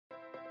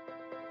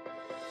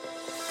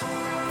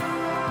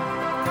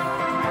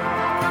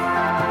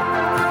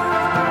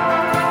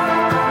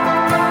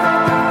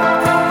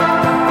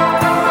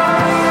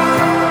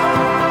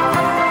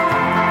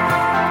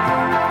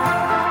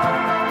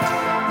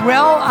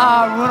We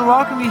want to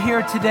welcome you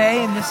here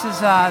today, and this is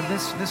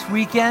this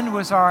weekend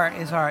is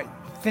our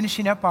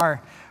finishing up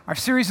our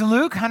series in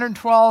Luke,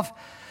 112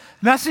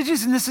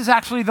 messages, and this is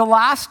actually the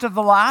last of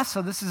the last.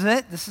 So this is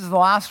it. This is the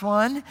last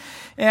one,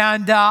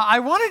 and I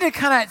wanted to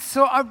kind of.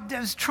 So I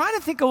was trying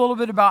to think a little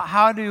bit about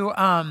how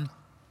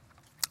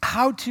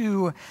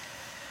to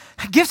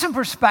give some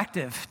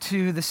perspective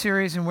to the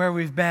series and where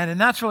we've been,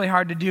 and that's really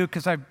hard to do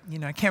because I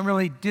can't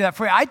really do that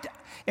for you.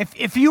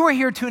 If you were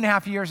here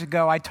 2.5 years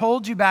ago, I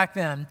told you back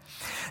then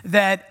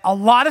that a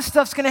lot of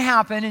stuff's going to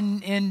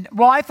happen.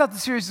 Well, I thought the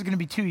series was going to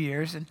be 2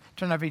 years, and it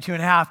turned out to be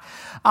 2.5.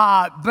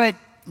 But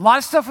a lot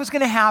of stuff was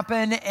going to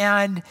happen,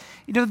 and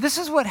this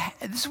is what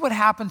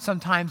happens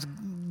sometimes.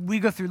 We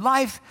go through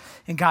life,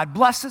 and God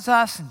blesses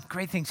us, and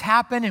great things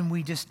happen, and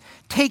we just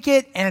take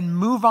it and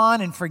move on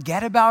and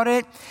forget about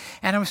it.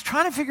 And I was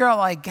trying to figure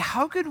out,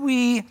 how could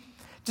we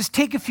just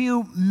take a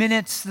few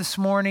minutes this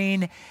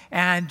morning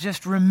and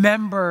just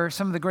remember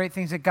some of the great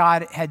things that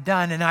God had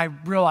done. And I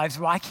realized,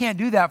 well, I can't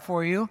do that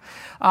for you.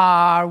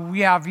 We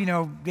have,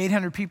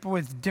 800 people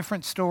with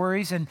different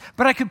stories,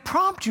 but I could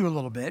prompt you a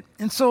little bit.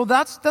 And so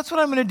that's what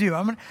I'm going to do.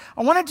 I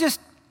want to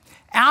just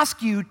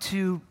ask you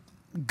to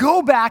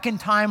go back in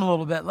time a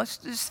little bit. Let's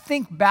just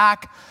think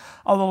back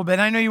a little bit.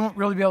 I know you won't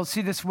really be able to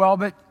see this well,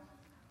 but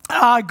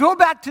go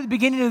back to the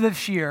beginning of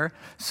this year.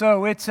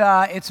 So it's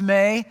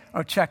May.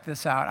 Oh, check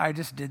this out. I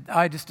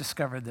just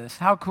discovered this.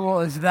 How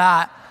cool is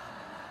that?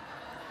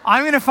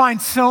 I'm going to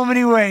find so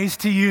many ways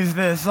to use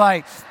this,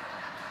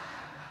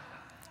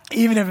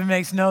 even if it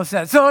makes no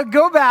sense. So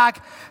go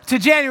back to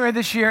January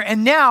this year,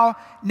 and now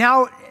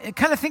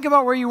kind of think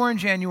about where you were in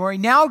January.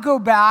 Now go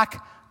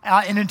back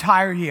an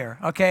entire year,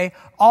 okay?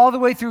 All the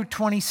way through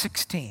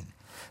 2016.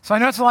 So I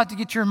know it's a lot to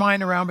get your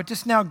mind around, but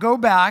just now go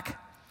back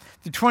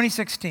to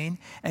 2016,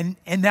 and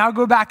now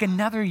go back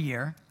another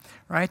year,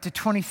 right, to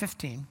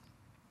 2015.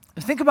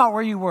 Think about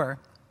where you were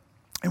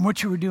and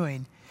what you were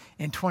doing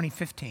in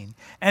 2015.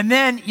 And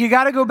then you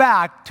got to go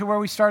back to where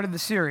we started the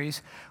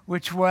series,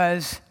 which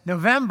was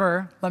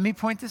November. Let me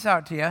point this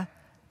out to you.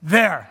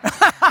 There.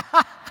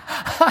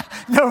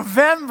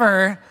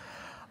 November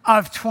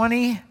of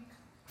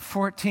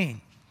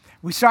 2014.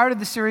 We started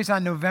the series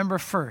on November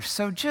 1st.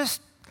 So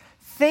just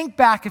think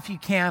back, if you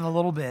can, a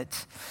little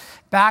bit,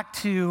 back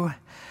to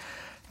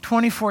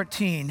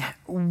 2014.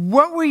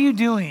 What were you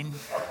doing?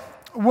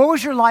 What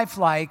was your life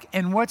like,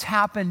 and what's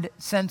happened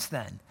since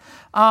then?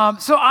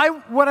 What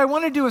I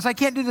want to do is, I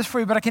can't do this for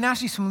you, but I can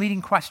ask you some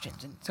leading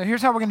questions. And so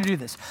here's how we're going to do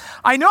this.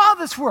 I know how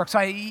this works.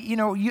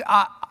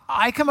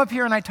 I come up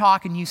here and I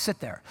talk, and you sit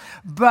there.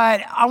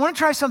 But I want to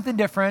try something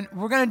different.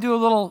 We're going to do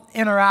a little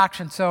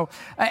interaction. So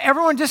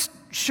everyone, just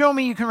show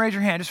me you can raise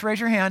your hand. Just raise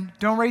your hand.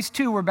 Don't raise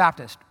two. We're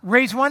Baptist.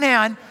 Raise one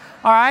hand.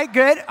 All right,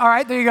 good. All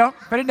right, there you go.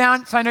 Put it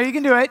down so I know you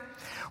can do it.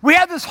 We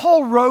had this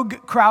whole rogue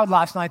crowd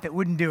last night that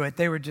wouldn't do it.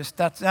 They were just,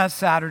 that's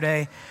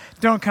Saturday.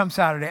 Don't come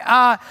Saturday.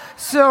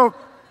 So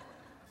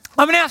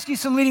I'm going to ask you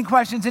some leading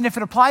questions, and if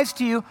it applies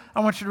to you,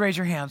 I want you to raise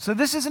your hand. So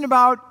this isn't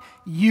about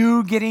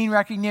you getting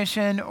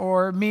recognition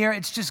or me,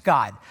 it's just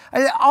God.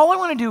 All I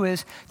want to do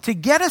is to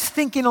get us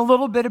thinking a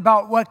little bit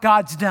about what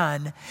God's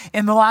done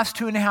in the last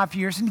 2.5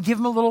 years, and give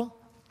him a little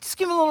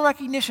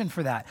recognition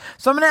for that.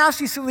 So I'm going to ask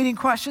you some leading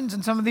questions,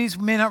 and some of these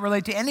may not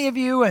relate to any of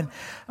you. And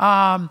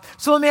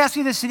so let me ask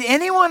you this. Did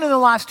anyone in the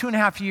last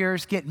 2.5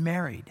 years get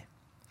married?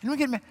 Anyone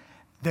get married?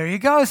 There you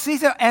go. See,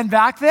 and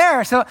back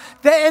there.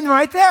 And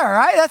right there,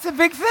 right? That's a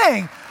big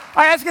thing.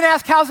 All right, I was going to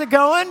ask, how's it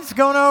going? It's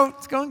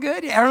going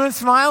good. Everyone's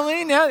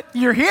smiling. Yeah,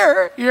 you're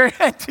here. You're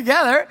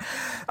together.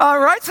 All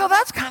right, so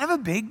that's kind of a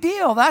big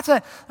deal. That's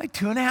like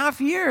 2.5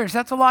 years.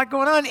 That's a lot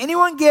going on.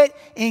 Anyone get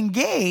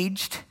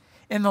engaged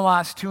in the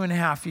last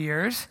 2.5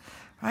 years,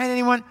 right?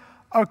 Anyone?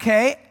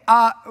 Okay.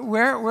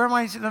 Where am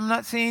I? I'm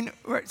not seeing.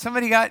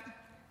 Somebody got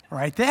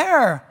right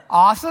there.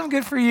 Awesome.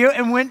 Good for you.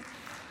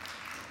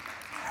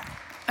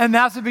 And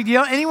that's a big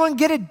deal. Anyone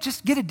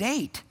just get a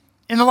date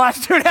in the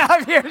last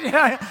 2.5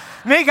 years?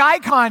 Make eye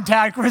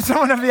contact with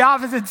someone of the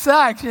opposite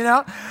sex.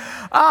 Anyone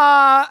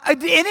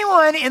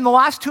in the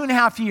last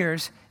 2.5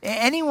 years?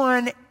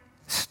 Anyone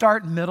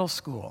start middle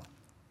school?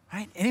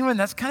 Right? Anyone?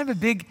 That's kind of a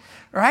big,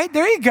 right?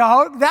 There you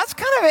go. That's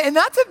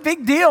a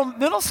big deal.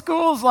 Middle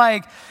school is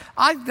I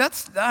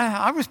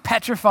was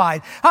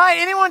petrified. All right,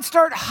 anyone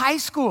start high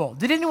school?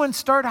 Did anyone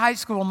start high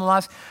school in the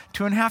last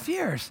 2.5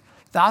 years?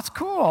 That's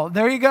cool.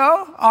 There you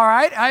go. All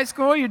right, high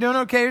school, you're doing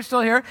okay. You're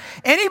still here.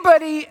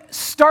 Anybody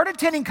start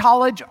attending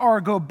college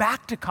or go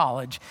back to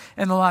college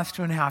in the last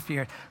 2.5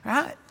 years?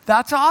 Right?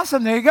 That's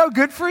awesome. There you go.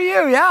 Good for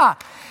you. Yeah.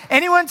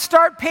 Anyone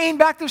start paying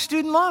back their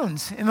student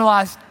loans in the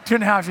last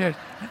 2.5 years?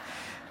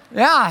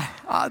 Yeah.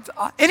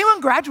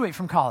 Anyone graduate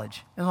from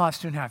college in the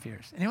last 2.5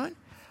 years? Anyone?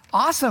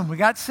 Awesome. We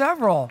got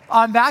several.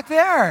 I'm back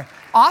there.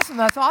 Awesome.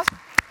 That's awesome.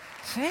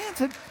 See,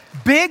 it's a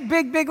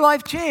big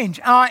life change.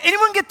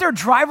 Anyone get their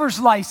driver's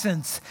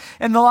license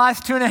in the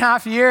last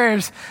 2.5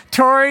 years?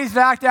 Tori's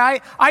back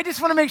there. I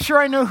just want to make sure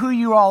I know who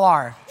you all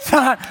are.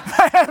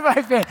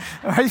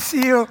 I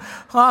see you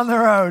on the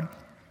road.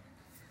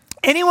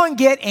 Anyone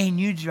get a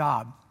new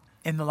job?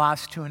 in the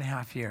last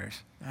 2.5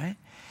 years, right?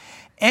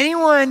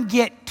 Anyone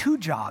get 2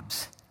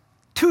 jobs?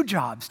 2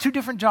 jobs, 2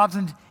 different jobs,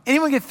 and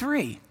anyone get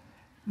 3?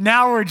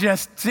 Now we're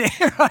just,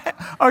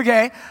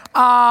 okay,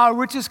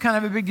 which is kind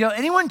of a big deal.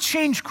 Anyone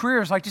change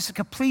careers, like just a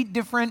complete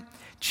different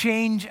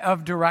change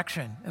of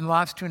direction in the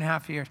last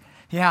 2.5 years?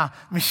 Yeah,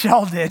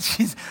 Michelle did.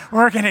 She's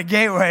working at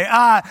Gateway.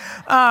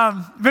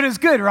 But it's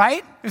good,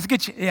 right? It was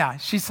good. Yeah,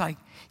 she's like,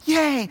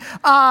 yay.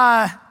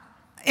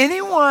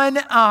 Anyone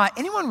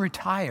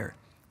retire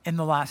in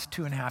the last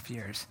 2.5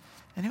 years?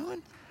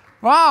 Anyone?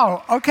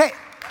 Wow, okay.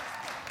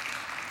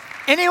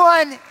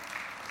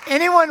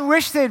 Anyone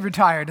wish they'd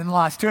retired in the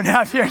last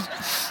 2.5 years?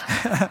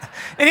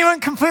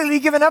 Anyone completely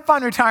given up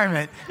on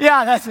retirement?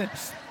 Yeah, that's it.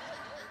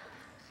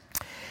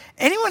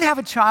 Anyone have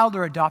a child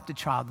or adopt a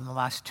child in the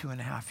last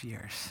 2.5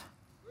 years?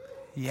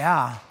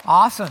 Yeah,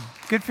 awesome.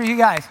 Good for you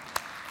guys.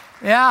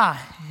 Yeah,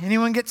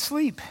 anyone get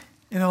sleep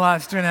in the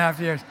last 2.5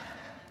 years?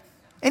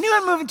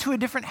 Anyone move into a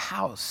different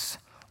house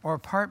or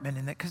apartment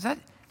in it? Because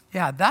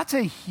that's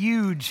a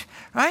huge,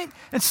 right?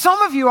 And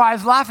some of you, I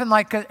was laughing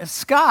like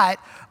Scott,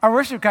 our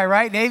worship guy,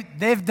 right?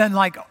 They've done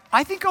like,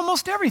 I think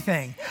almost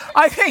everything.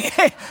 I think,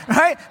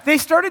 right? They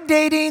started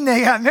dating,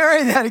 they got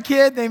married, they had a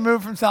kid, they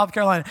moved from South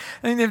Carolina.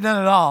 I think they've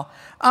done it all.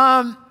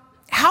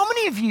 How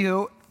many of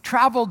you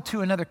traveled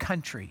to another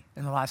country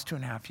in the last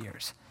 2.5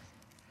 years?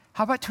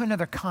 How about to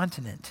another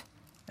continent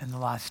in the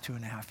last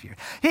 2.5 years?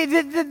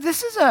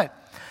 Hey,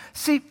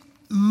 see,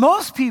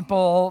 most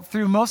people,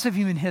 through most of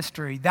human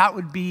history, that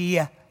would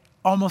be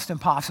almost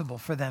impossible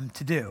for them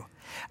to do.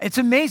 It's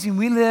amazing.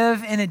 We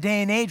live in a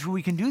day and age where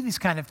we can do these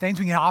kind of things.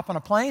 We can hop on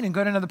a plane and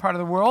go to another part of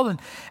the world, and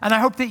I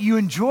hope that you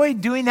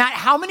enjoyed doing that.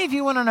 How many of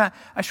you went on a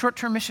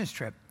short-term missions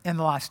trip in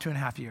the last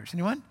 2.5 years?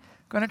 Anyone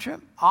go on a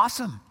trip?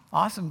 Awesome.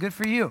 Good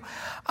for you.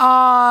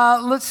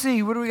 Let's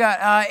see, what do we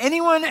got?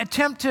 Anyone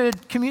attempt to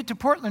commute to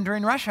Portland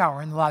during rush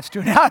hour in the last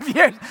 2.5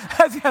 years?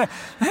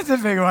 That's a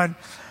big one.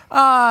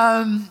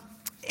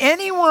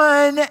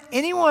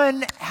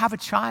 Anyone have a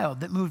child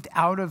that moved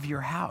out of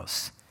your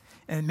house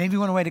and maybe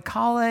went away to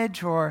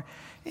college or,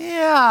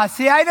 yeah,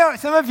 see, I know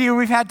some of you,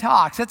 we've had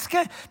talks. That's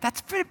good.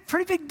 That's a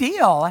pretty big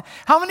deal.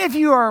 How many of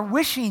you are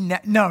wishing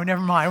that, no,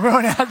 never mind, we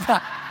won't have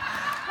that.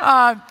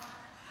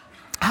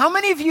 How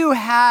many of you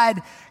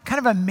had kind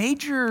of a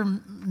major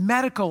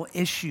medical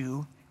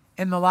issue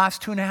in the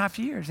last 2.5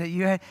 years, that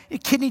you had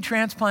kidney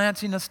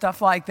transplants,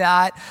 stuff like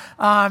that?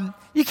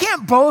 You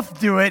can't both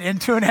do it in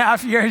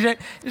 2.5 years.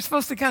 You're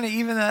supposed to kind of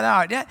even that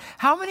out. Yeah.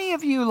 How many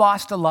of you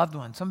lost a loved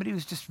one, somebody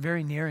who's just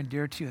very near and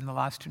dear to you in the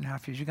last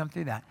 2.5 years? You come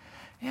through that.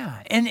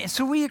 Yeah, and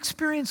so we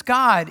experience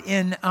God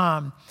in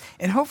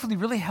hopefully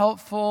really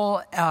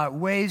helpful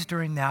ways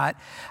during that.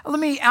 Let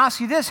me ask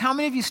you this. How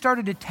many of you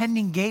started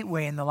attending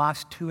Gateway in the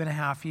last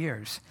 2.5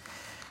 years?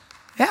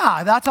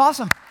 Yeah, that's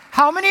awesome.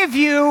 How many of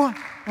you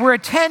were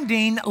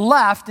attending,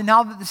 left, and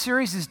now that the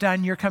series is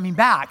done, you're coming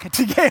back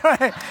to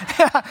Gateway?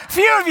 A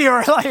few of you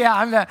are like,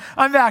 yeah,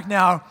 I'm back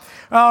now.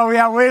 Oh,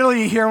 yeah, wait till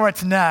you hear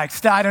what's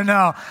next. I don't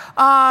know.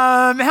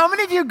 How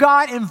many of you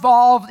got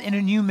involved in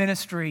a new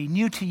ministry,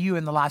 new to you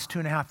in the last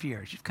 2.5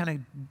 years? You've kind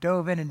of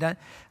dove in and done.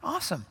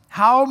 Awesome.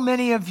 How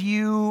many of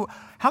you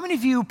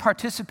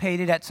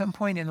participated at some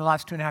point in the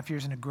last 2.5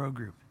 years in a grow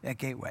group at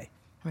Gateway?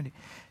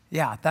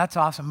 Yeah, that's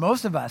awesome.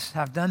 Most of us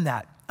have done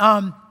that.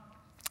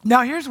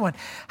 Now, here's one.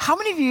 How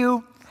many of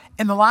you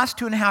in the last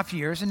 2.5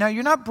 years, and now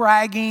you're not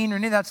bragging or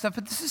any of that stuff,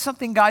 but this is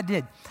something God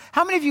did.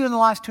 How many of you in the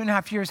last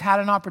 2.5 years had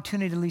an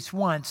opportunity at least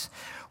once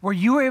where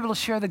you were able to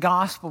share the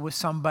gospel with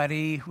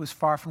somebody who was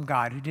far from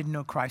God, who didn't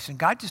know Christ, and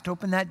God just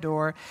opened that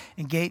door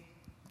and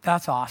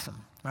that's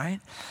awesome, right?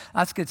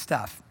 That's good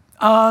stuff.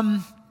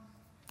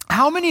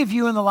 How many of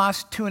you in the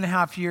last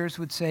 2.5 years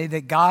would say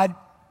that God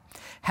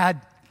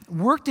had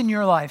worked in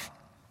your life?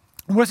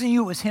 It wasn't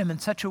you, it was him, in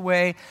such a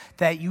way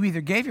that you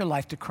either gave your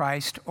life to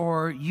Christ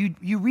or you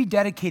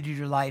rededicated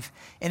your life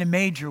in a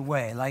major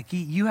way. Like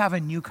you have a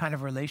new kind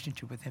of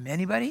relationship with him.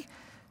 Anybody?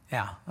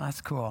 Yeah, that's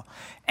cool.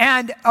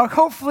 And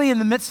hopefully in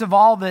the midst of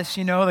all this,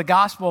 the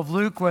Gospel of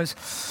Luke was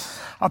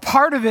a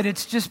part of it.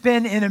 It's just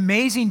been an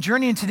amazing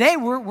journey. And today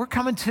we're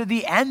coming to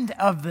the end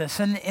of this.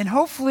 And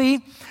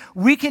hopefully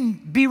we can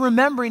be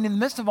remembering in the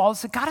midst of all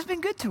this that God has been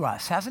good to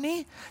us, hasn't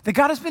he? That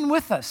God has been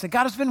with us, that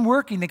God has been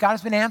working, that God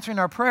has been answering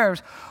our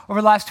prayers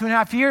over the last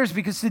 2.5 years.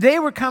 Because today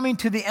we're coming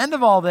to the end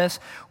of all this.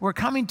 We're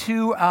coming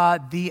to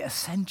the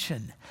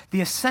ascension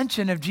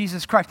of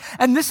Jesus Christ.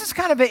 And this is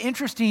kind of an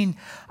interesting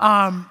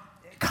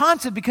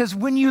concept, because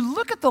when you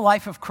look at the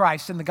life of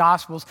Christ in the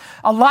Gospels,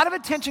 a lot of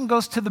attention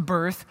goes to the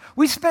birth.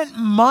 We spent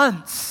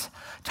months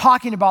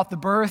talking about the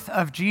birth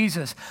of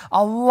Jesus.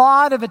 A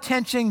lot of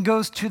attention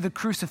goes to the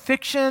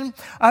crucifixion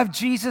of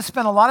Jesus,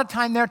 spent a lot of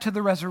time there to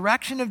the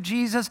resurrection of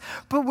Jesus.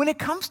 But when it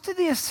comes to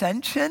the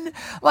ascension,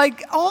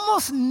 like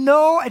almost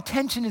no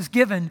attention is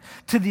given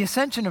to the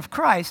ascension of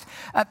Christ.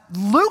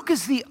 Luke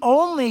is the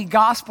only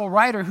gospel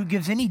writer who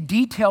gives any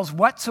details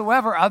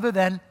whatsoever other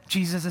than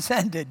Jesus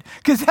ascended,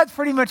 because that's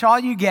pretty much all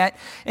you get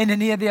in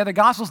any of the other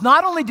Gospels.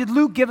 Not only did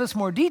Luke give us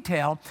more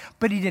detail,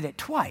 but he did it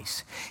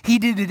twice. He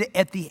did it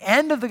at the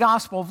end of the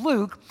Gospel Gospel of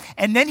Luke,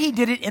 and then he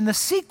did it in the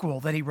sequel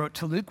that he wrote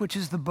to Luke, which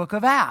is the book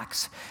of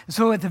Acts.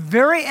 So at the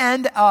very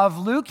end of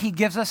Luke, he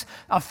gives us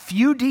a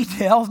few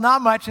details,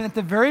 not much, and at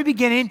the very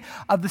beginning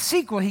of the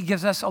sequel, he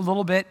gives us a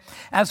little bit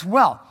as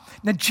well.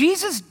 Now,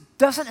 Jesus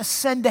doesn't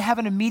ascend to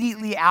heaven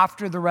immediately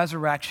after the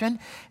resurrection.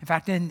 In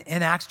fact, in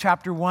Acts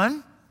chapter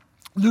 1,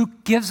 Luke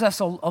gives us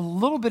a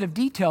little bit of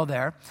detail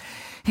there.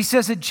 He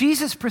says that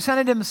Jesus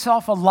presented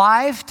himself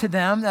alive to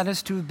them, that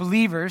is to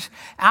believers,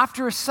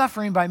 after his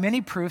suffering by many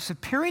proofs,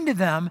 appearing to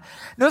them.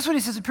 Notice what he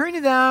says, appearing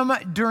to them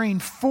during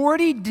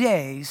 40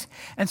 days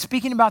and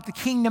speaking about the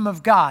kingdom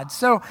of God.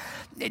 So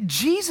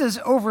Jesus,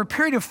 over a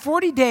period of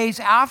 40 days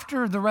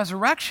after the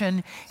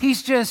resurrection,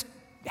 he's just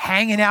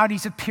hanging out,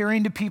 he's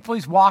appearing to people,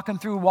 he's walking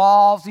through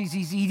walls,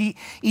 he's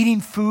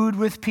eating food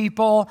with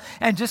people,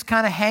 and just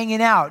kind of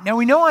hanging out. Now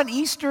we know on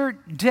Easter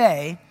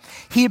Day,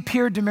 he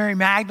appeared to Mary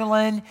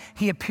Magdalene,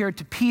 he appeared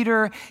to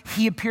Peter,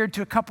 he appeared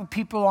to a couple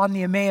people on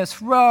the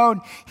Emmaus Road,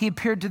 he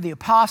appeared to the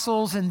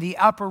apostles in the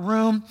upper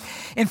room.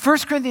 In 1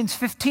 Corinthians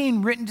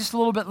 15, written just a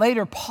little bit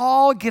later,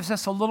 Paul gives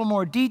us a little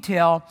more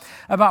detail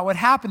about what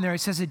happened there. He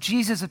says that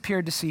Jesus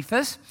appeared to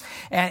Cephas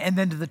and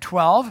then to the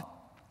 12.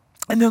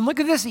 And then look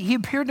at this, he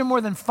appeared to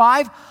more than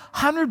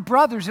 500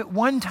 brothers at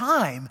one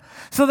time.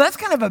 So that's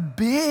kind of a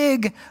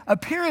big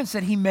appearance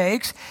that he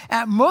makes,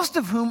 most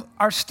of whom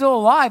are still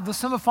alive, though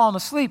some have fallen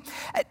asleep.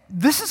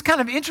 This is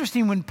kind of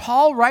interesting when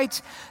Paul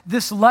writes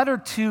this letter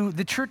to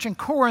the church in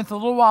Corinth a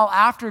little while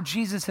after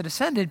Jesus had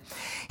ascended.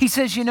 He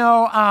says,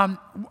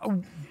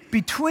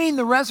 between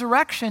the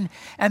resurrection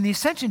and the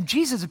ascension,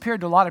 Jesus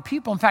appeared to a lot of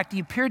people. In fact, he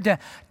appeared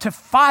to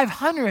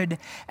 500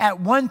 at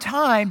one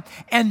time,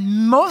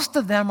 and most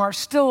of them are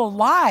still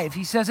alive.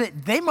 He says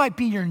that they might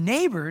be your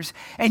neighbors,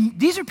 and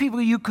these are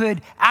people you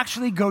could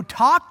actually go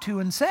talk to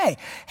and say,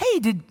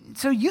 hey,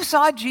 so you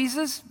saw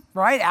Jesus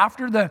right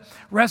after the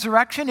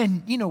resurrection,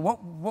 and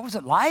what was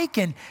it like?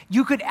 And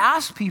you could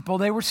ask people,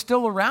 they were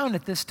still around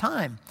at this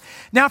time.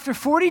 Now, after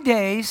 40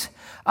 days,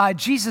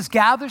 Jesus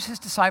gathers his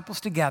disciples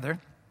together.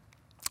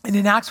 And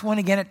in Acts 1,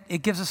 again,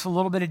 it gives us a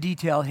little bit of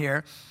detail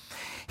here.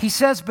 He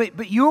says,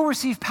 but you will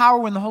receive power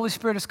when the Holy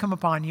Spirit has come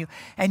upon you,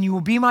 and you will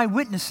be my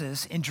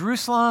witnesses in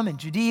Jerusalem and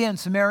Judea and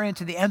Samaria and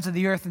to the ends of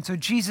the earth. And so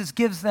Jesus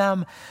gives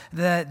them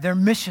their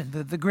mission,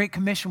 the Great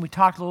Commission. We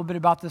talked a little bit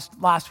about this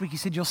last week. He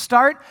said, you'll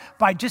start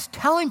by just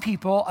telling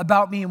people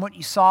about me and what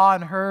you saw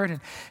and heard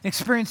and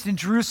experienced in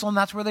Jerusalem.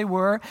 That's where they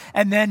were.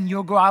 And then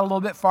you'll go out a little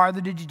bit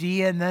farther to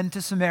Judea and then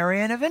to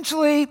Samaria. And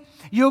eventually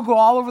you'll go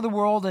all over the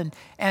world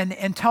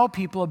and tell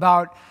people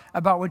about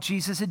what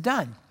Jesus had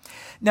done.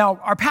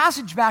 Now, our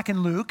passage back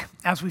in Luke,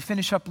 as we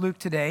finish up Luke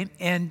today,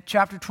 in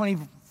chapter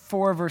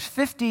 24, verse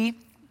 50,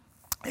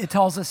 it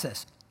tells us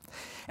this.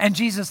 And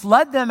Jesus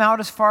led them out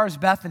as far as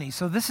Bethany.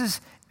 So this is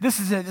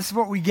it. This is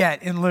what we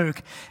get in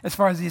Luke as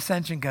far as the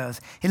ascension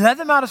goes. He led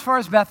them out as far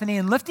as Bethany,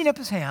 and lifting up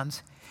his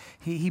hands,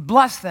 he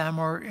blessed them,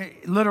 or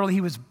literally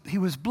he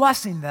was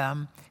blessing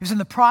them. He was in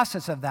the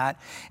process of that.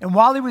 And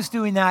while he was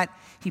doing that,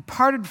 he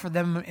parted for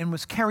them and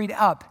was carried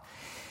up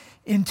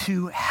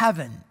into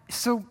heaven.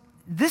 So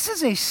this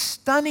is a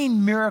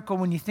stunning miracle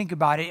when you think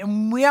about it,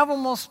 and we have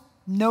almost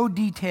no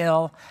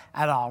detail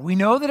at all. We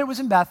know that it was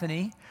in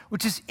Bethany,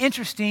 which is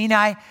interesting.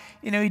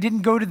 He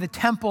didn't go to the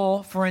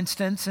temple, for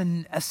instance,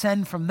 and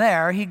ascend from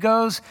there. He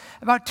goes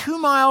about 2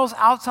 miles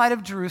outside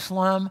of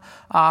Jerusalem,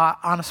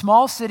 on a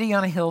small city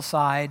on a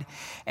hillside,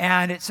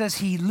 and it says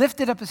he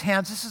lifted up his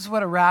hands. This is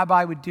what a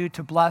rabbi would do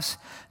to bless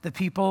the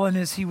people, and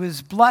as he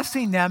was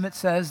blessing them, it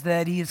says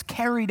that he is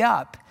carried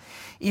up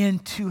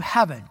into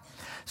heaven.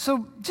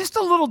 So just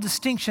a little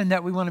distinction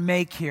that we want to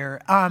make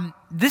here.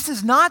 This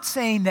is not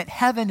saying that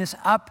heaven is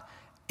up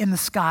in the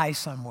sky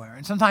somewhere.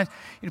 And sometimes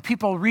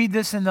people read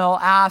this and they'll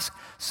ask,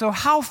 so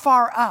how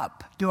far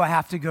up do I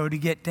have to go to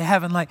get to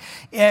heaven?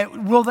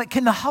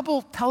 Can the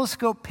Hubble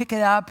telescope pick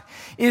it up?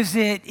 Is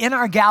it in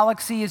our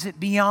galaxy? Is it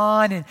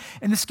beyond?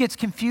 And this gets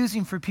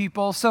confusing for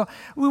people. So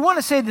we want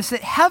to say this,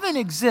 that heaven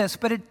exists,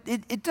 but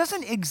it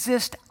doesn't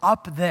exist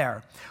up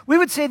there. We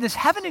would say this,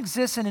 heaven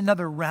exists in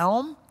another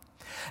realm.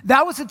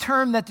 That was a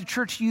term that the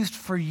church used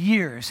for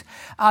years.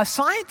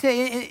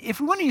 If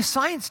we want to use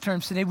science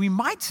terms today, we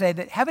might say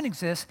that heaven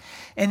exists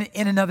in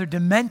another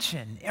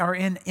dimension or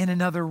in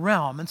another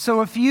realm. And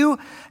so if you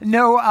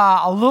know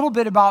a little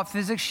bit about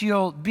physics,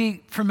 you'll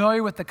be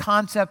familiar with the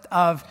concept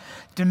of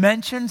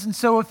dimensions. And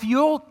so if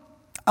you'll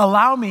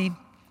allow me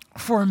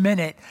for a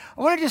minute,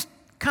 I want to just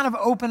kind of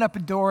open up a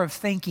door of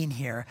thinking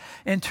here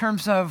in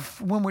terms of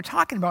when we're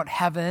talking about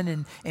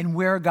heaven and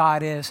where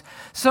God is.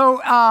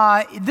 So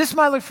this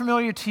might look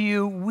familiar to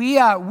you. We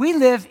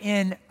live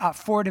in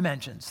 4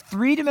 dimensions,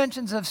 3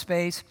 dimensions of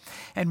space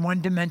and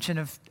 1 dimension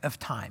of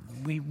time.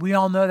 We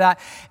all know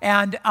that.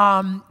 And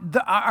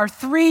our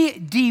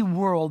 3D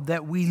world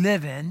that we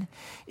live in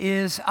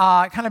is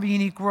kind of a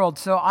unique world.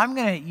 So I'm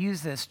going to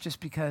use this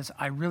just because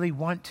I really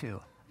want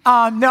to.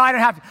 No, I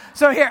don't have to.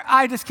 So here,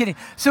 I'm just kidding.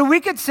 So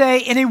we could say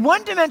in a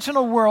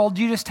 1-dimensional world,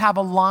 you just have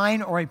a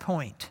line or a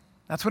point.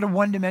 That's what a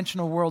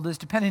 1-dimensional world is,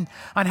 depending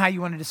on how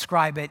you want to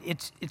describe it.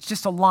 It's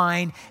just a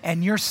line,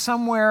 and you're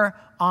somewhere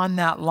on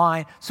that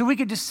line. So we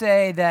could just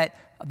say that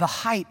the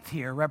height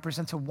here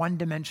represents a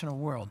one-dimensional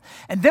world.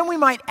 And then we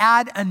might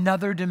add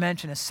another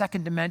dimension, a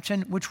second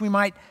dimension, which we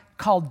might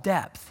call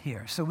depth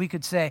here. So we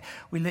could say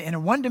we live in a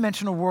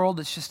one-dimensional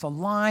world, it's just a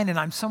line, and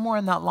I'm somewhere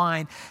in that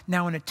line.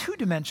 Now in a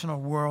two-dimensional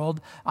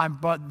world,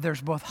 there's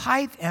both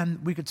height,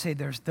 and we could say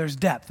there's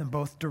depth in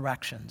both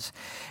directions.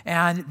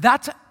 And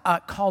that's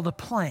called a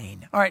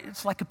plane. All right,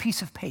 it's like a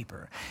piece of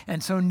paper.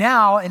 And so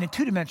now in a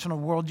two-dimensional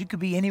world, you could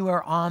be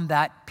anywhere on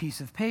that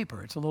piece of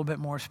paper. It's a little bit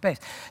more space.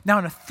 Now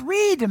in a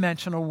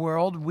three-dimensional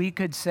world, we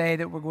could say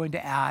that we're going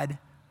to add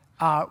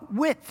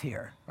width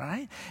here,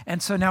 right?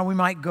 And so now we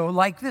might go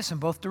like this in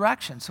both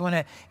directions. So in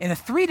a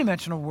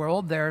three-dimensional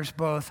world, there's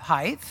both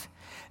height,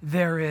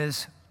 there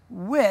is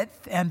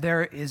width, and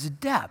there is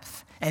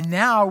depth. And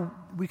now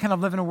we kind of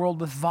live in a world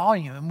with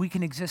volume, and we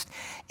can exist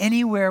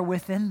anywhere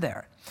within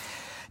there.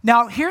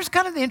 Now, here's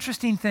kind of the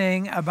interesting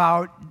thing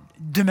about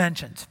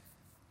dimensions.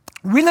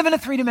 We live in a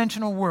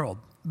three-dimensional world,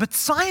 but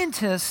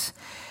scientists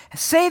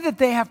say that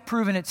they have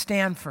proven at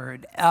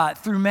Stanford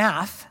through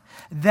math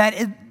that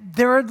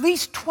there are at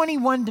least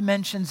 21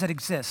 dimensions that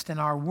exist in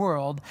our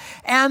world,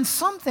 and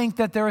some think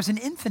that there is an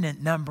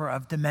infinite number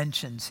of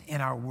dimensions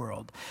in our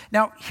world.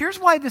 Now, here's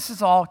why this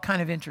is all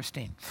kind of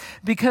interesting.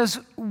 Because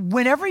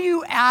whenever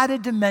you add a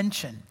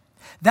dimension,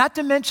 that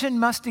dimension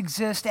must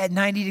exist at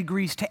 90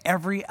 degrees to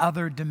every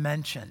other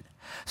dimension.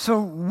 So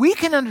we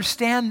can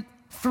understand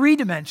three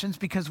dimensions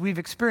because we've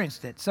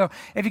experienced it. So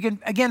if you can,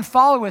 again,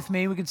 follow with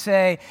me, we could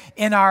say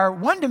in our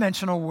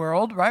one-dimensional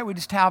world, right, we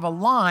just have a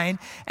line,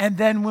 and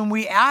then when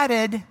we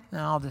added,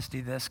 I'll just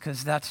do this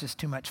because that's just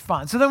too much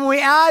fun. So then when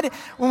we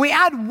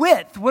add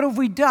width, what have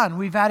we done?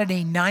 We've added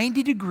a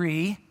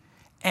 90-degree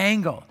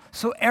angle.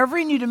 So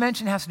every new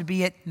dimension has to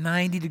be at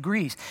 90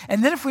 degrees.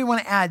 And then if we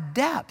want to add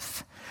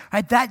depth,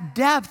 right, that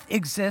depth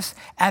exists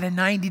at a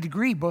 90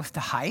 degree, both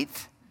to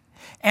height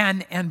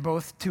and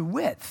both to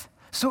width.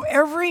 So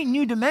every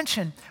new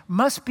dimension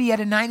must be at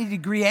a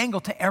 90-degree angle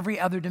to every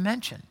other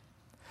dimension.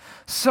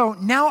 So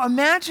now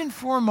imagine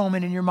for a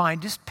moment in your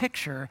mind, just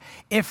picture,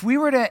 if we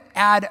were to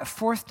add a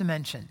fourth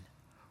dimension,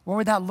 what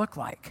would that look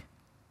like?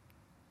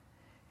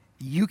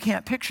 You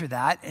can't picture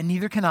that, and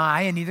neither can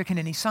I, and neither can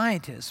any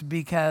scientist,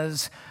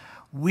 because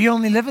we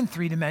only live in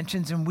three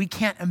dimensions, and we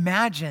can't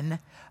imagine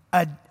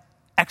an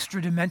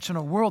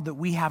extra-dimensional world that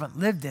we haven't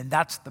lived in.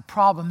 That's the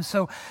problem.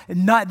 So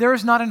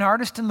there's not an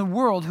artist in the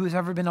world who has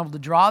ever been able to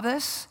draw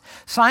this.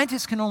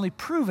 Scientists can only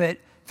prove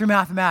it through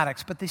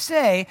mathematics, but they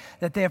say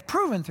that they have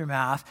proven through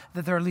math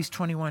that there are at least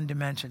 21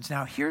 dimensions.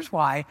 Now, here's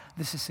why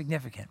this is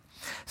significant.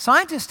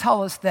 Scientists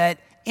tell us that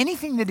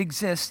anything that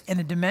exists in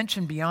a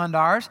dimension beyond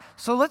ours,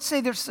 so let's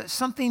say there's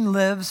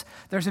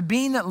a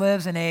being that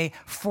lives in a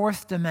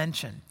fourth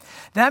dimension.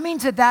 That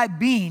means that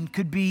being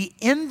could be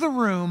in the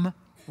room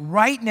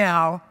right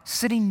now,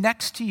 sitting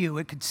next to you.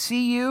 It could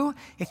see you,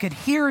 it could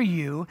hear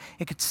you,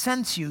 it could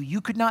sense you. You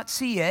could not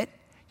see it,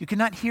 you could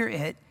not hear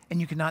it, and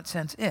you could not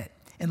sense it,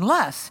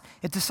 unless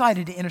it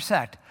decided to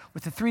intersect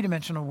with the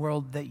three-dimensional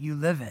world that you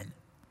live in.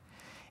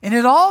 And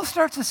it all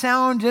starts to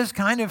sound just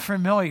kind of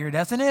familiar,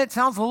 doesn't it? It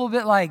sounds a little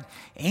bit like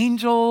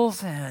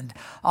angels and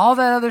all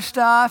that other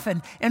stuff.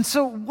 And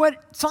so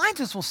what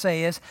scientists will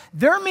say is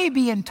there may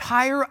be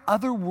entire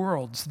other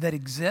worlds that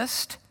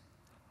exist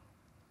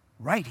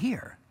right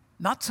here.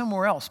 Not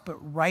somewhere else, but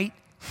right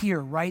here,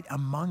 right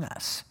among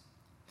us.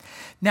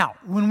 Now,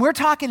 when we're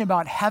talking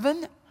about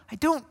heaven, I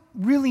don't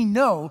really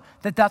know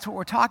that that's what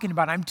we're talking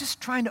about. I'm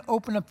just trying to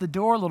open up the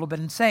door a little bit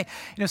and say,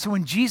 so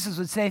when Jesus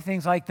would say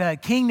things like the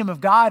kingdom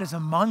of God is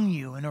among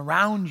you and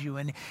around you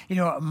and,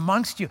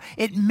 amongst you,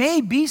 it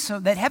may be so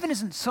that heaven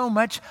isn't so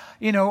much,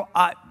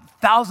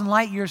 1,000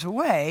 light years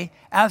away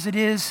as it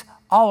is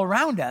all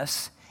around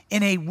us,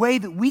 in a way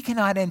that we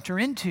cannot enter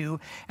into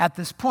at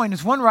this point.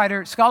 As one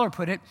scholar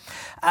put it,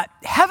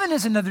 heaven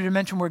is another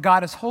dimension where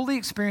God is wholly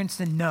experienced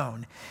and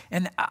known.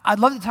 And I'd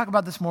love to talk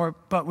about this more,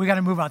 but we got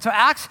to move on. So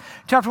Acts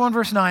chapter 1,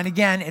 verse 9,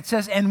 again, it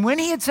says, "And when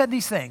he had said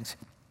these things,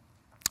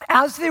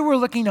 as they were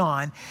looking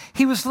on,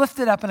 he was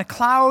lifted up, and a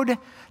cloud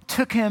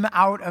took him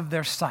out of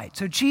their sight."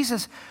 So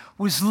Jesus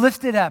was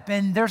lifted up,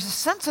 and there's a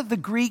sense of the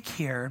Greek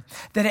here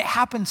that it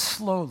happened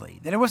slowly,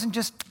 that it wasn't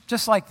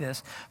just like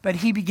this, but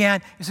he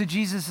began, so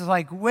Jesus is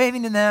like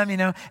waving to them,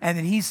 and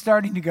then he's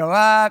starting to go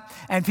up,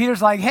 and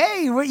Peter's like,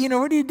 "Hey, what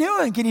are you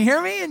doing? Can you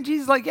hear me?" And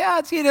Jesus is like, "Yeah,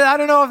 it's, I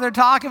don't know if they're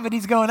talking, but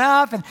he's going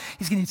up, and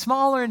he's getting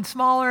smaller and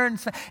smaller." And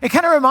so it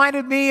kind of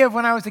reminded me of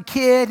when I was a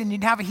kid, and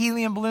you'd have a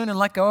helium balloon and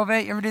let go of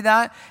it. You ever do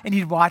that? And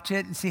you'd watch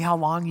it and see how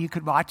long you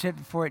could watch it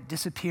before it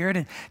disappeared,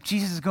 and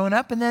Jesus is going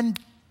up, and then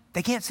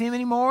they can't see him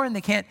anymore, and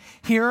they can't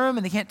hear him,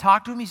 and they can't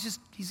talk to him.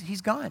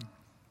 He's gone.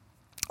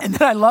 And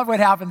then I love what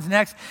happens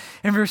next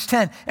in verse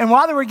 10. "And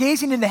while they were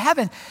gazing into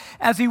heaven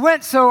as he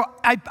went," so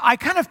I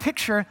kind of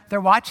picture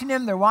they're watching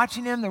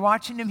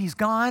him, he's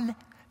gone.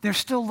 They're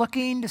still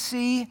looking to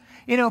see,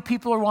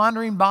 people are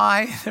wandering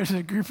by. There's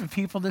a group of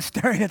people just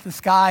staring at the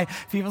sky.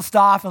 People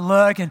stop and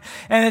look. And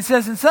it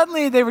says, and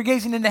suddenly they were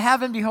gazing into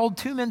heaven. Behold,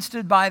 two men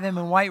stood by them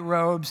in white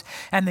robes.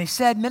 And they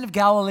said, Men of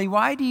Galilee,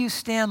 why do you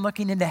stand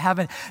looking into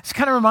heaven? This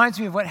kind of reminds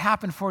me of what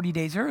happened 40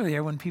 days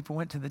earlier when people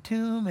went to the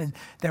tomb. And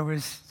there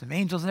was some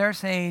angels there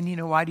saying,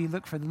 why do you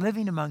look for the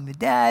living among the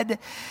dead?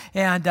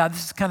 And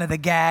this is kind of the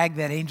gag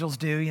that angels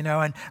do,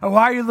 And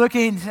why are you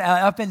looking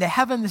up into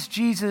heaven? This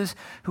Jesus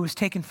who was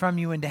taken from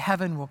you into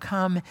heaven will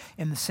come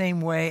in the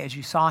same way as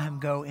you saw him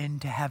go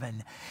into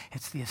heaven.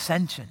 It's the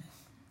ascension.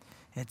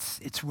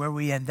 It's where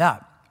we end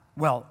up.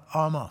 Well,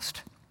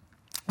 almost.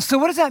 So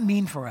what does that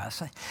mean for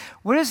us?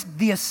 What is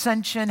the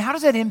ascension? How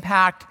does that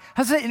impact?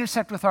 How does that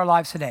intersect with our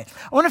lives today?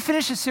 I want to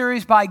finish the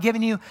series by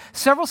giving you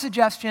several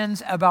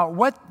suggestions about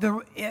what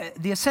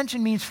the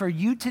ascension means for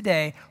you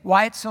today,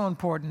 why it's so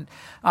important,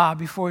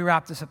 before we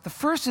wrap this up. The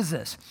first is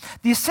this.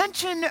 The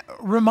ascension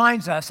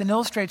reminds us and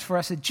illustrates for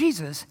us that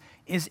Jesus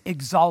is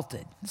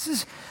exalted.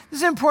 This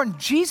is important.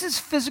 Jesus'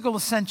 physical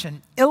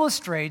ascension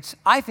illustrates,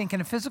 I think,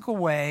 in a physical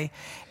way,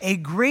 a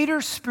greater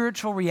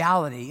spiritual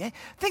reality.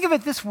 Think of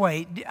it this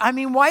way.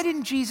 Why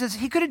didn't Jesus,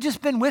 he could have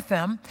just been with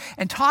them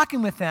and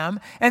talking with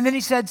them, and then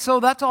he said, so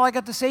that's all I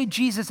got to say,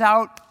 Jesus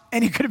out,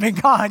 and he could have been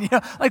gone.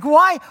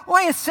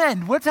 Why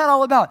ascend? What's that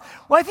all about?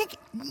 Well, I think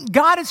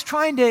God is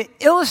trying to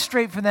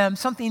illustrate for them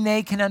something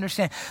they can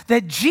understand.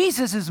 That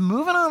Jesus is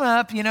moving on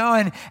up,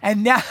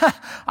 and now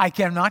I'm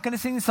not going to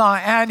sing the song.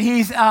 And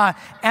he's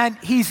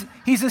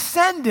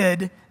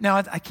ascended. Now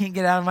I can't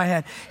get it out of my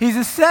head. He's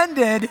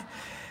ascended.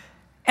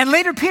 And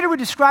later Peter would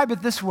describe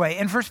it this way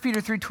in 1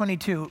 Peter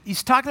 3:22.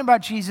 He's talking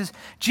about Jesus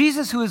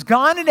who has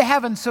gone into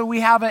heaven. So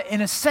we have an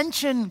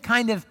ascension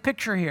kind of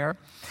picture here.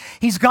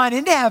 He's gone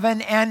into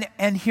heaven,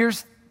 and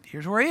here's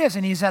where he is.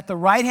 And he's at the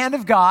right hand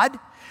of God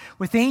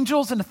with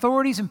angels and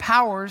authorities and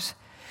powers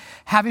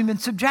having been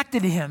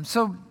subjected to him.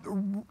 So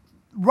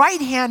right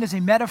hand is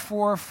a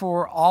metaphor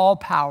for all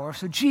power.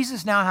 So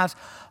Jesus now has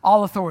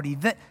all authority.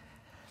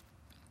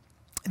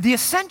 The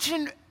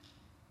ascension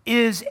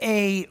is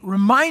a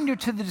reminder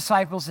to the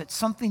disciples that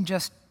something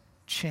just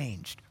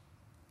changed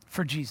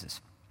for Jesus.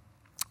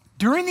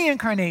 During the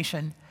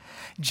incarnation,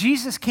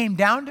 Jesus came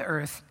down to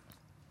earth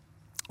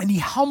and he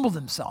humbled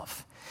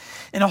himself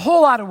in a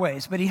whole lot of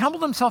ways, but he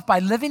humbled himself by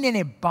living in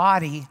a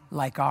body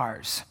like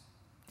ours.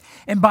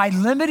 And by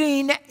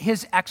limiting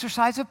his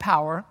exercise of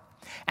power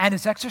and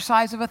his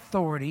exercise of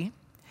authority,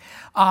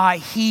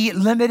 he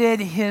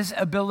limited his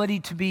ability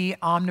to be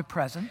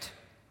omnipresent.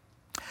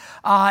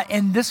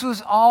 And this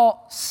was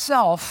all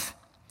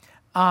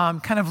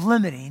kind of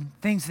limiting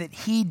things that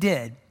he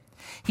did.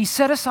 He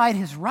set aside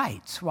his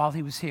rights while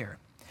he was here.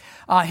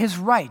 His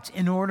rights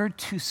in order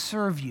to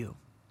serve you,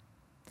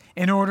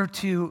 in order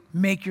to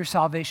make your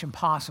salvation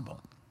possible.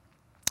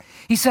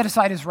 He set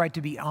aside his right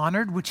to be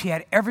honored, which he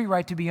had every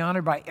right to be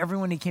honored by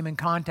everyone he came in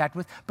contact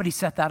with, but he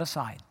set that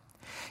aside.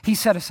 He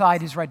set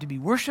aside his right to be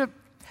worshiped.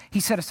 He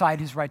set aside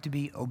his right to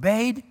be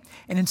obeyed.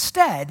 And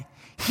instead,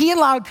 he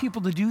allowed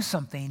people to do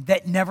something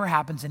that never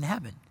happens in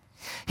heaven.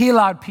 He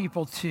allowed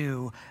people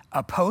to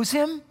oppose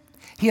him.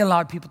 He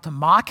allowed people to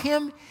mock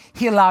him.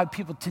 He allowed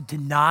people to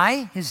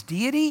deny his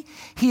deity.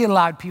 He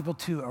allowed people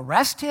to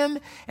arrest him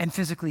and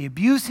physically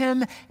abuse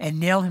him and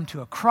nail him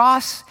to a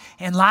cross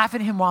and laugh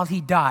at him while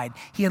he died.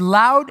 He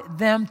allowed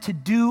them to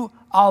do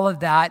all of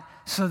that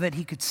so that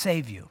he could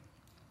save you.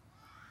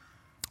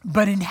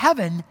 But in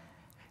heaven,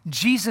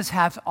 Jesus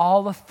has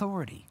all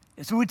authority.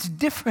 So it's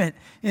different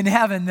in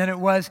heaven than it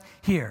was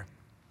here.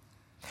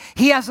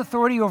 He has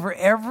authority over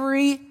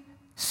every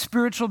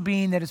spiritual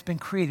being that has been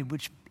created,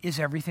 which is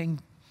everything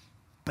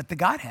but the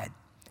Godhead.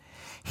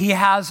 He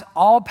has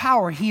all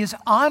power. He is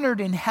honored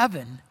in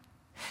heaven.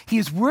 He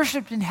is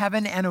worshiped in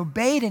heaven and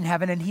obeyed in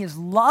heaven, and he is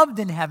loved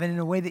in heaven in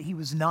a way that he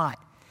was not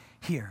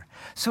here.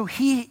 So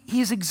he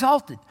is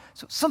exalted.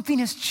 So something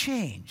has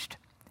changed.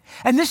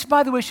 And this,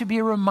 by the way, should be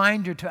a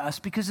reminder to us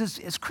because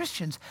as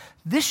Christians,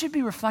 this should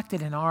be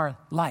reflected in our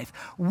life.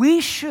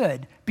 We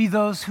should be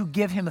those who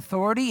give him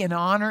authority and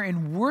honor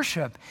and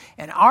worship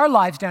in our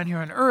lives down here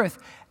on earth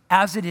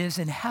as it is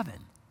in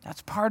heaven.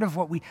 That's part of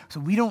so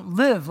we don't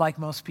live like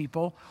most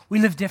people. We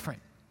live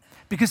different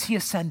because he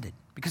ascended,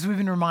 because we've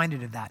been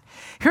reminded of that.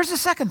 Here's the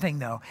second thing,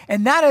 though,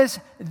 and that is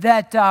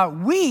that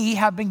we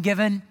have been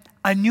given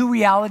a new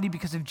reality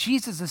because of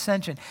Jesus'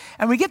 ascension.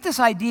 And we get this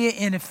idea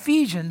in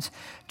Ephesians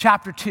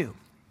chapter 2.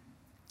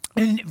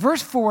 In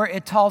verse 4,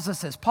 it tells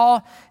us this.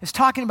 Paul is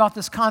talking about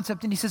this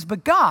concept, and he says,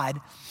 but God,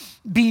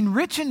 being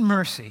rich in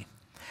mercy,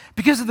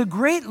 because of the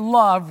great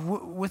love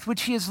with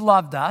which he has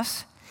loved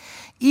us,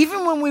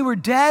 even when we were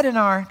dead in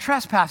our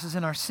trespasses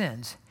and our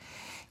sins,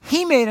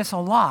 he made us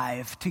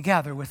alive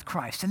together with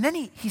Christ. And then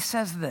he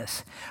says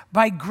this,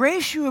 by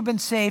grace you have been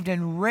saved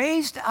and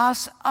raised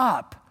us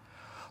up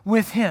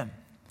with him.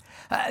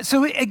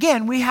 So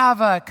again, we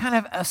have a kind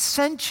of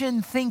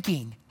ascension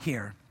thinking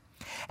here.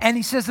 And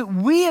he says that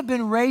we have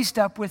been raised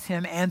up with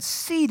him and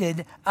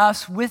seated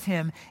us with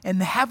him in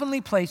the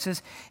heavenly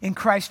places in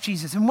Christ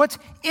Jesus. And what's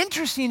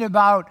interesting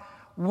about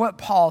what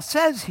Paul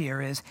says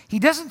here is he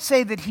doesn't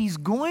say that he's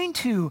going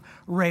to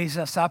raise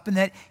us up and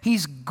that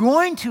he's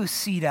going to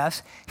seat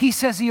us. He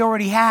says he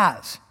already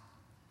has.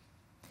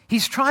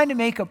 He's trying to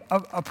make a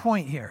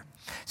point here.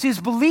 See, as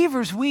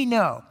believers, we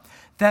know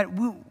that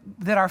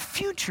our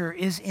future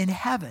is in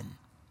heaven.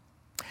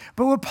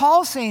 But what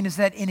Paul's saying is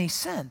that in a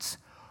sense,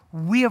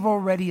 we have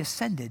already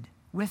ascended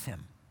with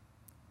him.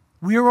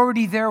 We are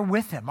already there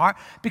with him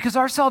because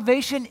our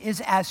salvation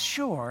is as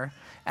sure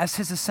as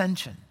his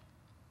ascension.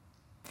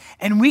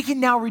 And we can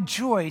now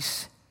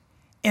rejoice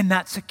in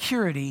that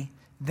security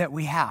that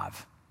we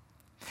have.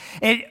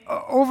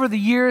 Over the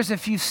years,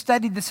 if you've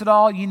studied this at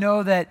all, you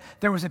know that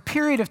there was a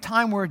period of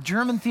time where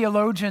German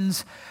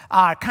theologians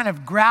kind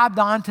of grabbed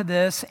onto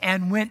this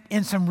and went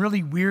in some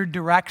really weird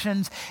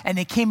directions, and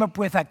they came up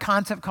with a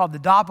concept called the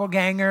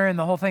doppelganger, and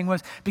the whole thing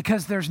was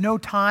because there's no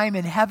time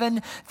in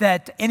heaven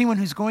that anyone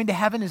who's going to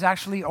heaven is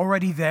actually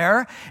already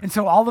there, and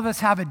so all of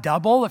us have a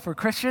double if we're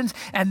Christians,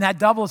 and that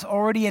double is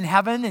already in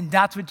heaven, and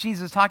that's what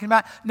Jesus is talking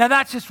about. Now,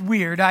 that's just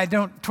weird. I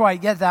don't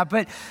quite get that,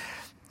 but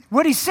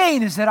what he's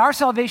saying is that our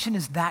salvation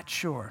is that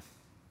sure.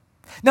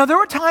 Now, there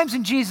were times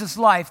in Jesus'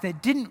 life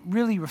that didn't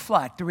really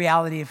reflect the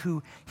reality of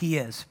who he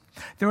is.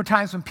 There were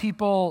times when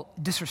people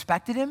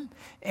disrespected him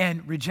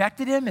and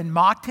rejected him and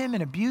mocked him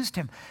and abused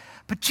him.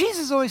 But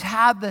Jesus always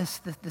had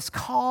this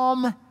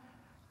calm,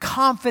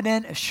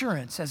 confident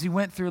assurance as he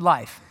went through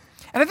life.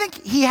 And I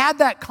think he had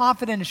that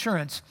confident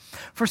assurance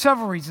for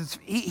several reasons.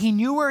 He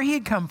knew where he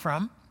had come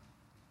from.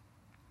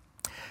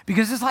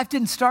 Because his life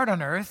didn't start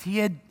on earth. He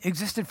had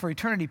existed for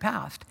eternity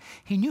past.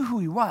 He knew who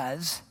he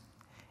was,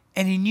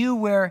 and he knew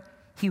where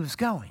he was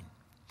going.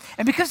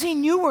 And because he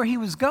knew where he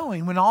was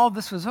going when all of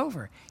this was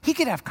over, he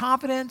could have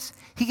confidence,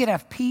 he could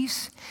have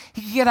peace,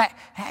 he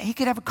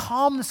could have a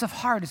calmness of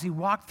heart as he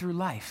walked through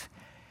life.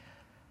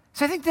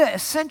 So I think the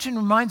ascension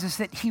reminds us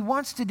that he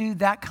wants to do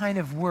that kind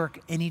of work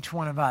in each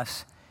one of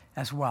us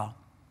as well.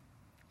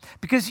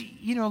 Because,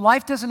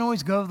 life doesn't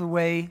always go the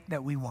way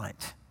that we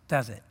want,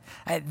 does it?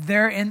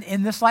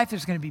 In this life,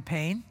 there's going to be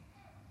pain.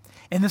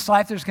 In this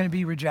life, there's going to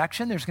be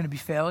rejection. There's going to be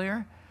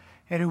failure.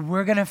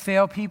 We're going to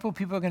fail people.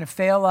 People are going to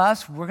fail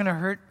us. We're going to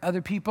hurt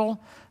other people.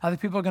 Other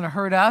people are going to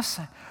hurt us.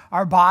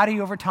 Our body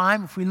over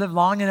time, if we live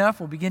long enough,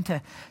 will begin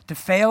to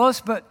fail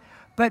us. But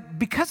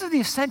because of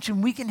the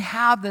ascension, we can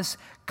have this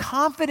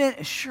confident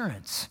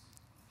assurance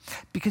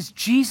because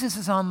Jesus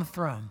is on the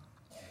throne.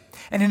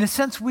 And in a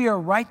sense, we are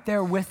right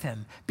there with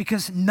him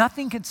because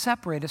nothing can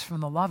separate us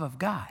from the love of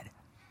God.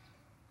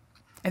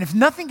 And if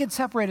nothing can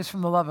separate us from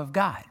the love of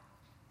God,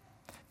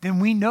 then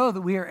we know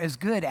that we are as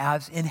good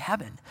as in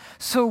heaven.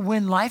 So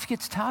when life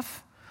gets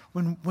tough,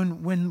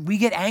 when we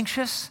get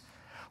anxious,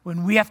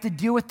 when we have to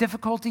deal with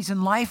difficulties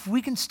in life,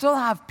 we can still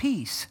have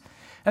peace.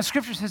 As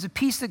Scripture says, a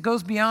peace that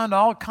goes beyond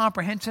all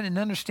comprehension and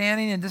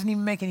understanding and doesn't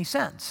even make any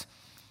sense.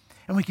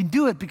 And we can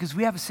do it because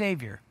we have a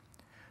Savior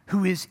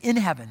who is in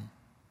heaven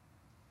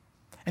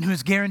and who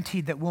is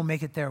guaranteed that we'll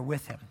make it there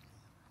with him.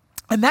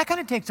 And that kind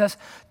of takes us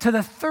to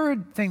the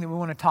third thing that we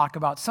want to talk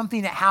about,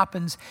 something that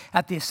happens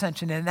at the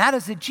ascension, and that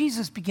is that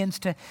Jesus begins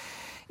to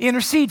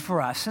intercede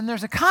for us. And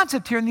there's a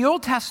concept here. In the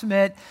Old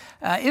Testament,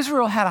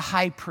 Israel had a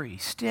high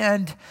priest.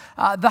 And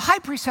the high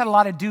priest had a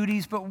lot of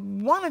duties, but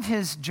one of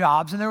his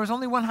jobs, and there was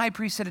only one high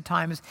priest at a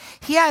time, is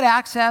he had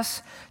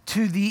access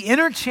to the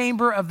inner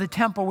chamber of the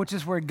temple, which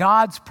is where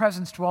God's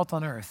presence dwelt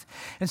on earth.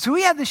 And so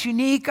he had this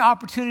unique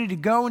opportunity to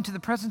go into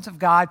the presence of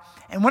God,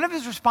 and one of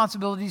his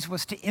responsibilities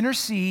was to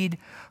intercede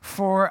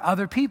for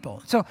other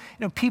people. So,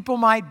 people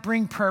might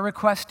bring prayer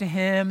requests to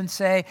him and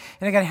say,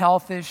 I got a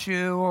health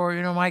issue, or,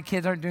 my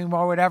kids aren't doing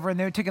well, whatever, and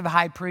they would take it to the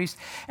high priest.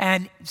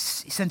 And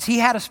since he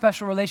had a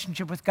special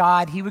relationship with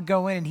God, he would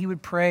go in and he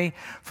would pray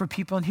for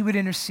people and he would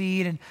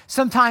intercede. And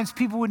sometimes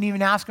people wouldn't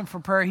even ask him for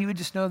prayer. He would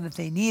just know that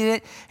they needed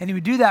it, and he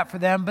would do that for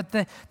them. But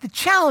the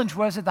challenge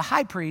was that the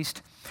high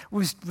priest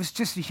was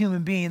just a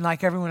human being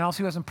like everyone else.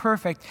 He wasn't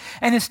perfect.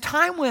 And as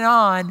time went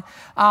on,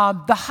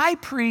 the high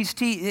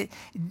priest, it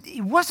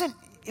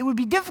would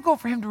be difficult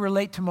for him to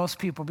relate to most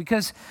people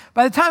because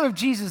by the time of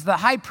Jesus, the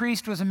high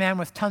priest was a man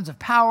with tons of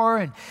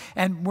power,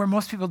 and where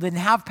most people didn't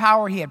have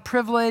power, he had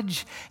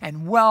privilege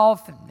and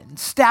wealth and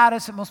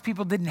status that most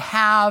people didn't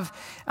have.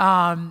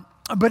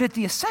 But at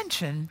the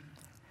ascension,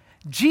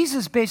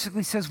 Jesus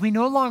basically says we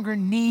no longer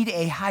need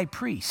a high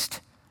priest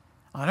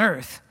on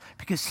earth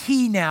because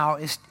he now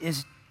is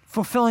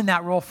fulfilling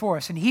that role for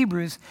us. In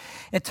Hebrews,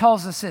 it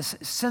tells us this: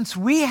 since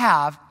we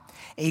have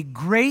a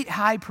great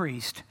high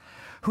priest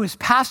who has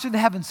passed through the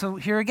heavens. So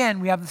here again,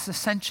 we have this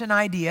ascension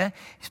idea.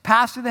 He's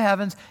passed through the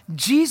heavens.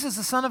 Jesus,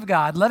 the Son of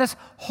God, let us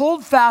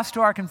hold fast to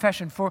our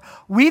confession, for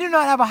we do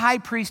not have a high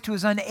priest who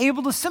is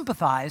unable to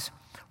sympathize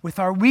with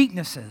our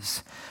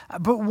weaknesses,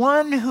 but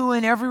one who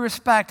in every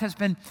respect has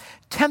been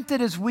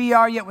tempted as we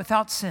are, yet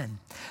without sin.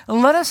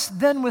 And let us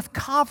then with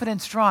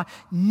confidence draw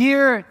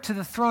near to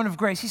the throne of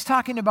grace. He's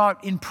talking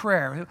about in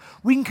prayer.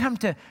 We can come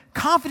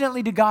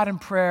confidently to God in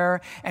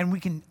prayer, and we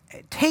can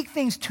take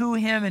things to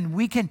him, and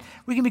we can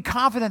be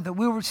confident that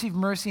we'll receive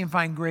mercy and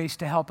find grace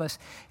to help us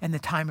in the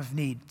time of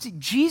need. See,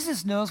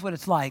 Jesus knows what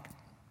it's like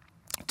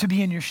to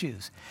be in your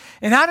shoes.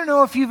 And I don't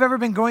know if you've ever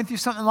been going through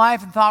something in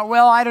life and thought,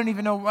 well, I don't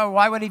even know,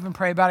 why would I even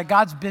pray about it?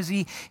 God's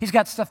busy. He's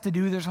got stuff to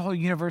do. There's a whole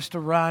universe to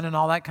run and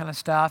all that kind of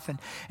stuff. And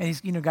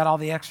he's, got all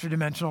the extra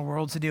dimensional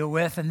worlds to deal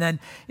with. And then,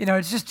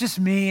 it's just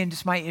me and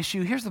just my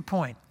issue. Here's the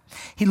point.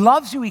 He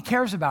loves you. He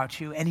cares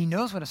about you. And he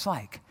knows what it's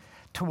like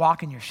to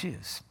walk in your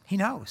shoes. He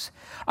knows.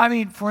 I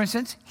mean, for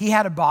instance, he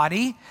had a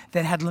body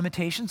that had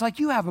limitations like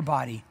you have a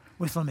body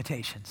with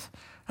limitations.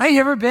 Have you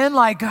ever been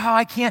like,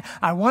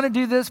 I want to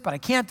do this, but I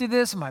can't do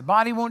this, and my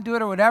body won't do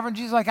it or whatever? And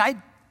Jesus like, I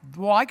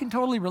can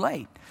totally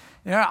relate.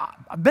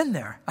 I've been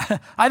there.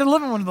 I didn't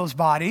live in one of those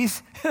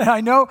bodies.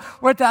 I know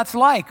what that's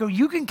like. Oh,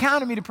 you can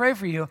count on me to pray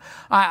for you.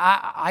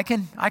 I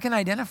can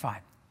identify.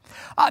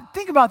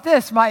 Think about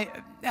this.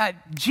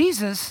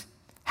 Jesus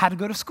had to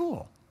go to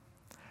school.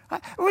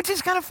 Which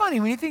is kind of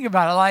funny when you think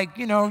about it. Like,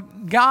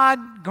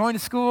 God going to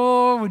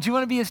school, would you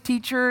want to be his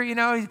teacher?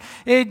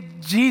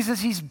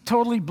 Jesus, he's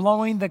totally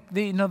blowing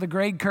the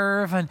grade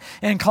curve and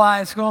in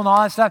class, school and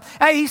all that stuff.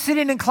 Hey, he's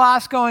sitting in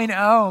class going,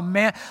 oh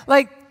man,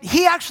 like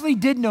he actually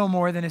did know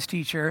more than his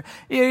teacher,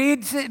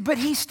 but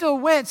he still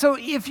went. So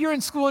if you're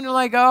in school and you're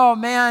like, oh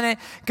man,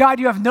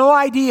 God, you have no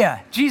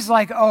idea. Jesus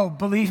like, oh,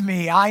 believe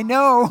me, I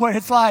know what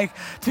it's like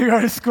to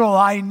go to school.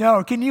 I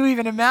know. Can you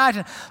even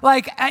imagine?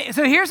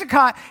 So here's a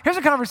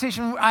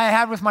conversation I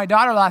had with my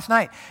daughter last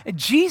night.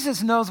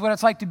 Jesus knows what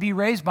it's like to be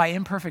raised by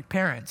imperfect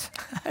parents.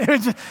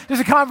 There's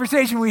a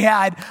conversation we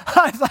had.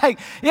 I was like,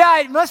 yeah,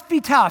 it must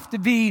be tough to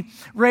be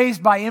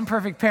raised by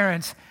imperfect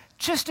parents.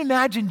 Just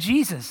imagine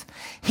Jesus.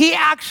 He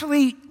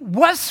actually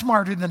was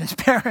smarter than his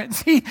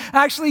parents. He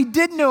actually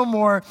did know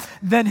more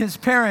than his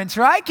parents,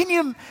 right?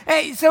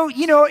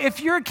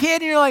 If you're a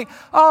kid and you're like,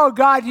 oh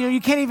God,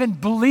 you can't even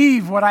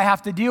believe what I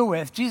have to deal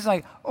with. Jesus is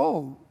like,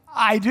 oh,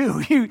 I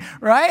do,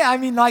 right? I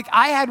mean,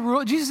 I had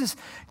rules.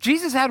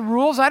 Jesus had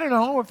rules. I don't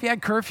know if he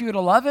had curfew at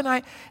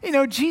 11.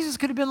 Jesus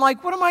could have been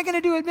like, what am I going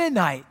to do at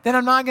midnight? Then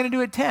I'm not going to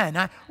do at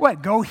 10.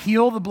 Go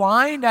heal the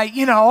blind?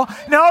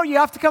 No, you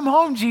have to come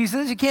home,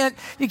 Jesus. You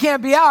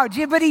can't be out.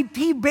 But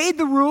he obeyed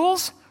the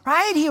rules,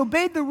 right? He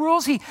obeyed the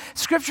rules.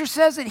 Scripture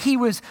says that he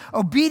was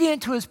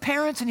obedient to his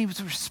parents and he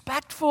was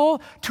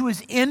respectful to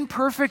his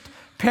imperfect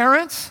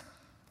parents.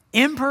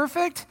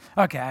 Imperfect?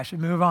 Okay, I should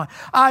move on.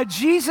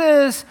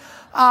 Jesus,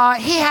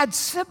 he had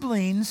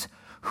siblings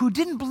who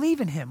didn't believe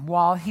in him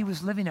while he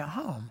was living at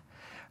home.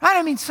 Right?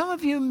 I mean, some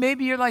of you,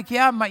 maybe you're like,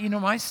 yeah,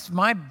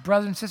 my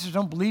brothers and sisters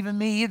don't believe in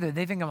me either.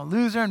 They think I'm a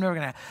loser and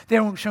they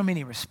don't show me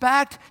any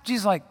respect.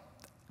 Jesus like,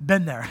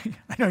 been there.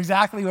 I know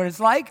exactly what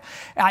it's like.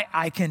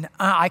 I can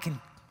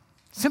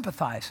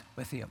sympathize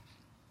with you.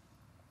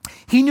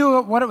 He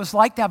knew what it was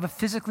like to have a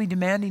physically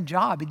demanding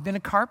job. He'd been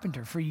a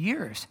carpenter for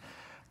years.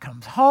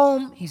 Comes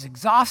home, he's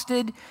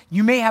exhausted.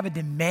 You may have a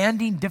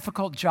demanding,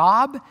 difficult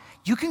job.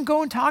 You can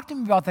go and talk to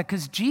him about that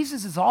because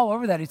Jesus is all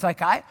over that. He's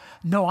like, I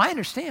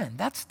understand.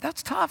 That's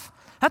tough.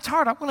 That's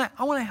hard. I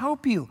want to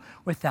help you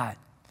with that.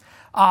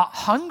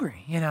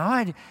 Hungry,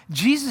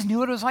 Jesus knew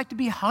what it was like to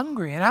be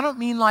hungry. And I don't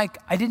mean like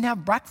I didn't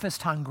have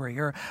breakfast hungry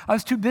or I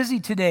was too busy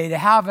today to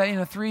have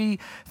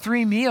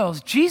three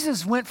meals.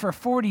 Jesus went for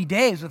 40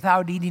 days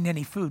without eating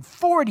any food.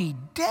 40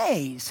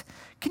 days.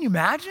 Can you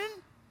imagine?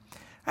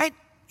 Right?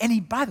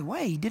 And by the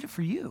way, he did it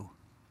for you.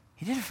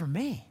 He did it for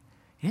me.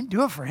 He didn't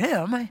do it for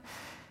him.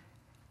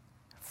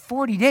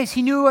 40 days.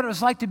 He knew what it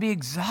was like to be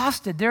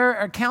exhausted. There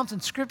are accounts in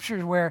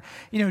Scripture where,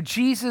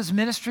 Jesus'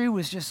 ministry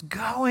was just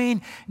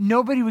going.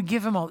 Nobody would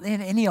give him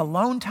any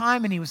alone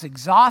time, and he was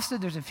exhausted.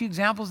 There's a few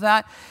examples of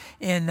that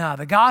in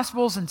the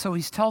Gospels. And so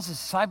he tells his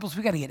disciples,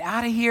 we got to get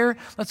out of here.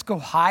 Let's go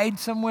hide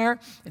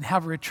somewhere and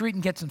have a retreat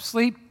and get some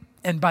sleep.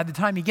 And by the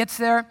time he gets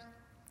there,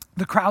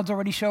 the crowds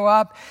already show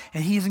up,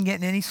 and he isn't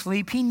getting any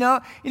sleep.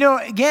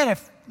 Again,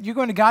 if you're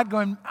going to God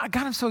going,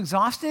 God, I'm so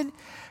exhausted.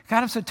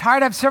 God, I'm so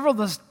tired. I have several of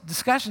those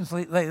discussions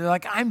lately.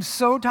 Like, I'm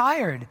so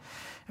tired.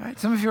 All right?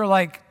 Some of you are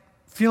like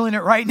feeling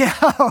it right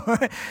now.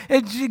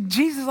 And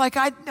Jesus is like,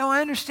 I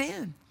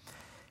understand.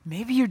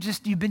 Maybe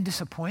you've been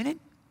disappointed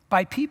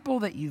by people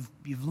that you've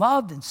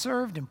loved and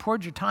served and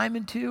poured your time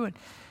into. And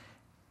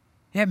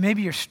yeah,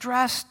 maybe you're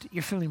stressed.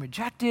 You're feeling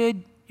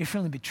rejected. You're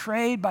feeling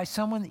betrayed by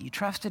someone that you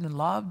trusted and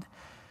loved.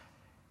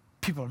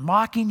 People are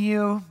mocking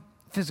you,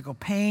 physical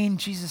pain.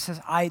 Jesus says,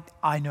 I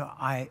know,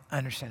 I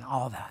understand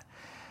all that.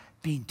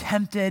 Being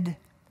tempted.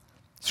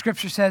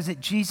 Scripture says that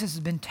Jesus has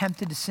been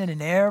tempted to sin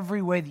in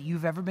every way that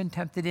you've ever been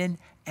tempted in,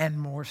 and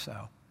more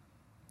so.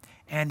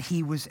 And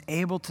he was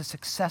able to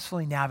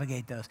successfully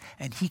navigate those,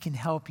 and he can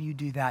help you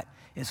do that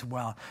as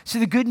well. So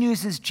the good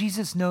news is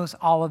Jesus knows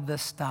all of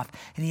this stuff,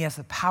 and he has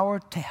the power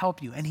to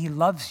help you, and he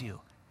loves you,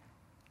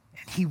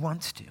 and he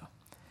wants to.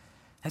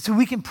 And so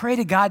we can pray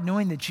to God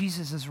knowing that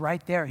Jesus is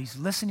right there. He's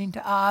listening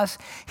to us.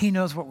 He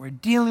knows what we're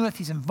dealing with.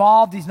 He's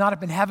involved. He's not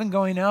up in heaven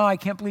going, oh, I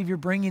can't believe you're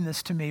bringing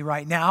this to me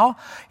right now.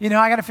 I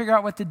got to figure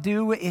out what to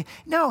do.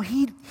 No,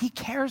 he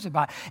cares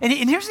about it.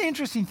 And here's the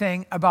interesting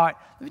thing about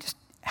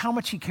how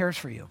much he cares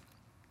for you.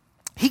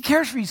 He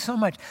cares for you so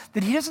much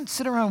that he doesn't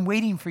sit around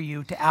waiting for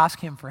you to ask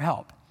him for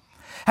help.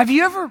 Have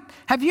you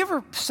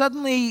ever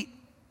suddenly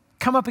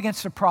come up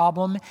against a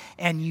problem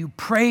and you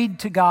prayed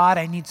to God,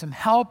 I need some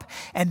help,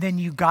 and then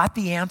you got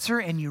the answer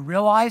and you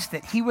realized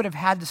that he would have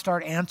had to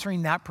start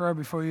answering that prayer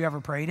before you ever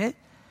prayed it?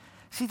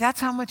 See,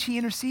 that's how much he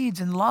intercedes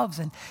and loves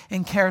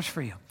and cares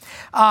for you.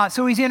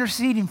 So he's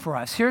interceding for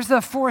us. Here's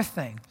the fourth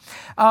thing.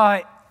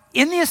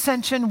 In the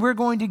ascension, we're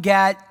going to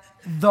get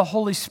the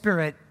Holy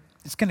Spirit.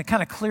 It's going to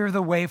kind of clear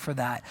the way for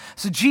that.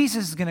 So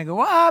Jesus is going to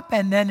go up,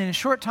 and then in a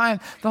short time,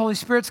 the Holy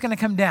Spirit's going to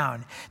come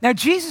down. Now,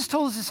 Jesus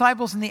told his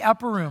disciples in the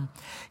upper room,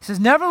 he says,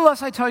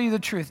 "Nevertheless, I tell you the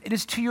truth. It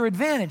is to your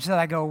advantage that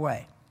I go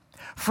away.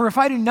 For if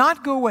I do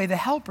not go away, the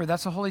Helper,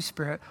 that's the Holy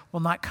Spirit,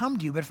 will not come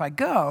to you. But if I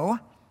go,"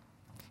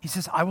 he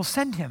says, "I will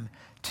send him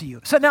to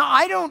you." So now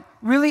I don't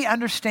really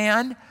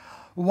understand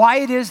why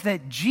it is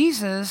that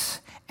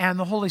Jesus and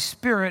the Holy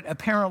Spirit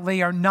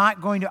apparently are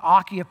not going to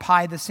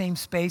occupy the same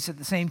space at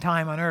the same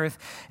time on earth.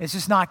 It's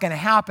just not going to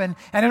happen.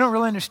 And I don't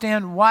really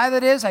understand why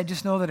that is. I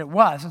just know that it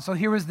was. And so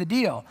here was the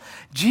deal.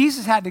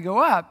 Jesus had to go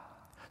up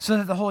so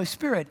that the Holy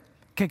Spirit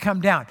could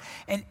come down.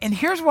 And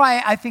here's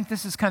why I think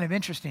this is kind of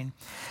interesting.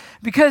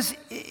 Because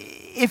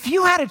if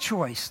you had a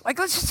choice, like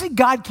let's just say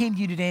God came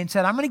to you today and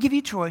said, "I'm going to give you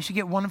a choice. You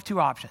get one of two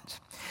options.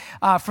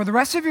 For the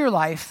rest of your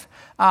life,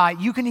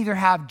 you can either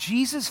have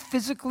Jesus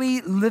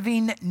physically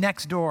living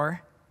next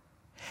door,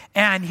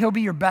 and he'll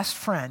be your best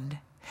friend,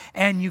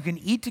 and you can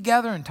eat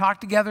together and talk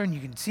together, and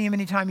you can see him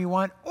anytime you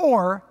want,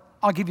 or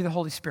I'll give you the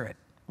Holy Spirit."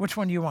 Which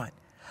one do you want?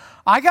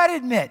 I got to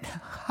admit,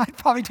 I'd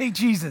probably take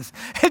Jesus,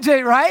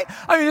 right?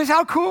 I mean,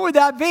 how cool would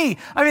that be?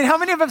 I mean, how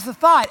many of us have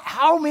thought,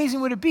 how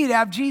amazing would it be to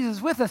have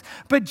Jesus with us?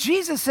 But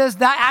Jesus says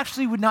that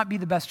actually would not be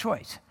the best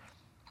choice.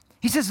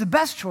 He says the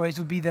best choice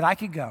would be that I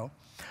could go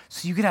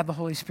so you could have the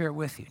Holy Spirit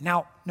with you.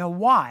 Now,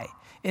 why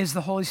is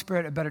the Holy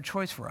Spirit a better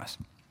choice for us?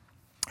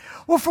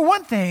 Well, for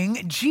one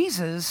thing,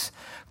 Jesus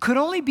could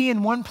only be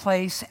in one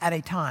place at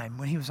a time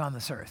when he was on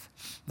this earth.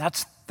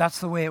 That's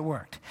the way it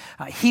worked.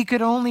 He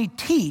could only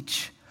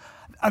teach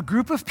a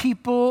group of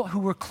people who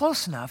were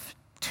close enough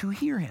to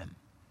hear him.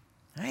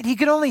 Right? He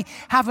could only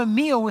have a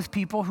meal with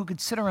people who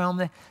could sit around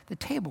the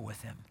table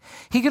with him.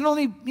 He could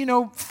only,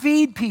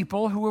 feed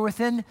people who were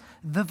within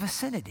the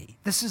vicinity.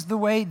 This is the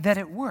way that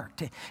it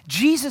worked.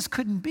 Jesus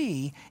couldn't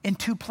be in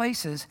two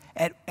places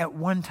at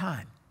one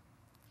time.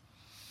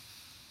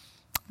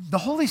 The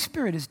Holy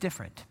Spirit is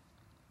different.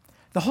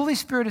 The Holy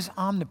Spirit is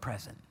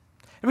omnipresent.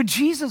 When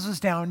Jesus was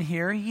down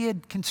here, he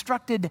had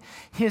constructed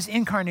his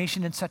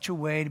incarnation in such a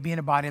way to be in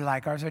a body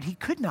like ours that he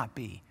could not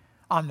be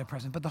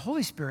omnipresent, but the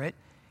Holy Spirit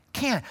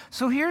can.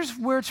 So here's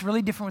where it's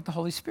really different with the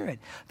Holy Spirit.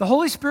 The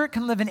Holy Spirit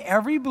can live in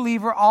every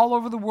believer all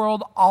over the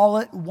world all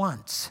at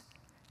once.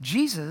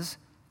 Jesus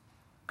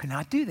could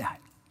not do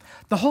that.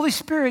 The Holy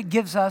Spirit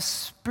gives us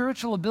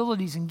spiritual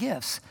abilities and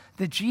gifts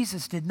that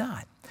Jesus did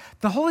not.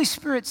 The Holy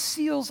Spirit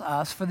seals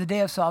us for the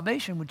day of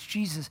salvation, which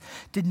Jesus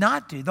did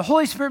not do. The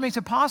Holy Spirit makes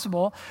it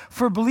possible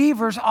for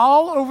believers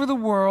all over the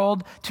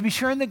world to be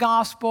sharing the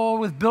gospel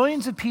with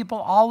billions of people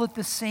all at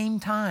the same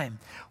time,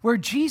 where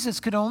Jesus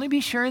could only be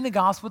sharing the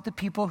gospel with the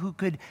people who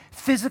could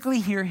physically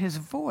hear his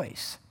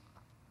voice.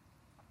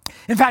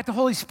 In fact, the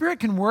Holy Spirit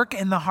can work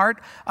in the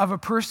heart of a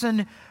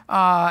person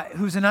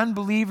who's an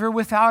unbeliever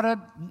without a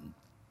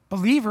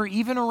believer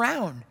even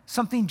around,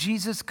 something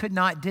Jesus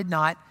did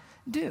not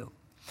do.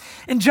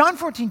 In John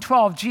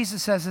 14:12,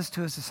 Jesus says this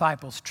to his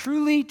disciples,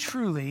 "Truly,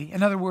 truly,"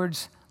 in other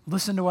words,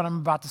 listen to what I'm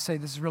about to say,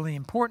 this is really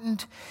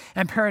important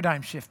and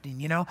paradigm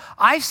shifting,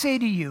 "I say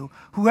to you,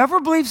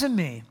 whoever believes in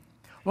me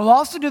will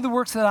also do the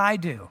works that I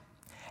do,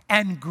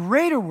 and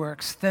greater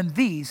works than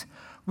these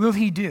will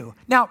he do."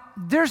 Now,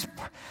 this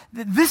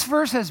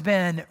verse has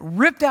been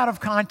ripped out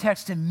of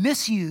context and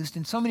misused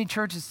in so many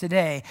churches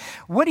today.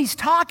 What he's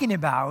talking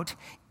about,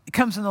 it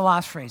comes in the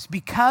last phrase,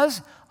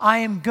 "Because I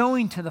am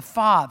going to the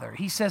Father."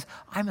 He says,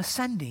 I'm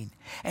ascending.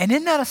 And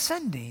in that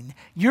ascending,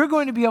 you're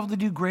going to be able to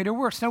do greater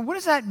works. Now, what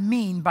does that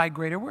mean by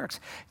greater works?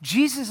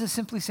 Jesus is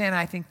simply saying,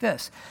 I think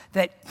this,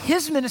 that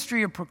his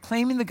ministry of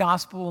proclaiming the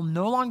gospel will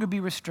no longer be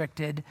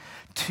restricted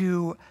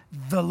to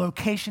the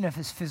location of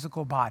his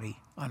physical body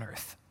on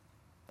earth.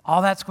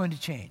 All that's going to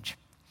change.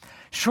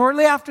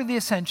 Shortly after the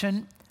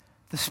ascension,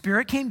 the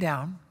Spirit came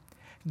down.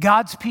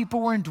 God's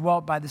people were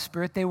indwelt by the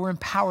Spirit. They were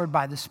empowered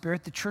by the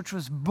Spirit. The church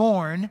was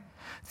born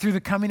through the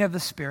coming of the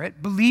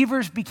Spirit.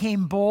 Believers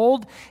became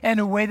bold in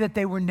a way that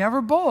they were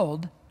never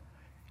bold,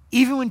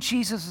 even when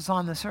Jesus was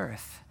on this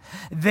earth.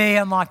 They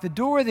unlocked the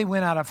door. They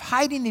went out of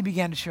hiding. They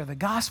began to share the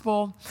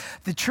gospel.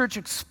 The church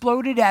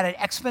exploded at an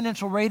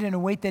exponential rate in a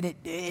way that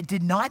it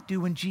did not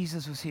do when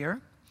Jesus was here.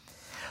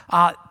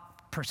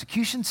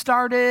 Persecution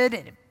started,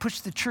 and it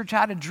pushed the church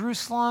out of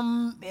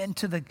Jerusalem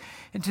into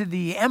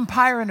the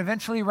empire and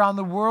eventually around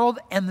the world,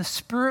 and the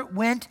Spirit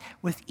went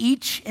with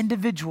each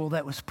individual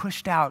that was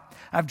pushed out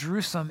of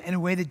Jerusalem in a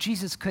way that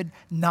Jesus could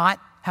not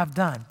have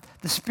done.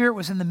 The Spirit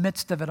was in the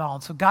midst of it all,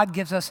 and so God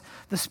gives us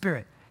the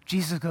Spirit.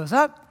 Jesus goes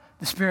up,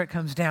 the Spirit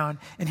comes down,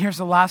 and here's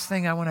the last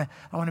thing I want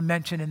to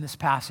mention in this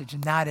passage,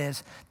 and that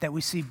is that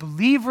we see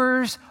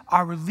believers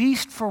are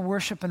released for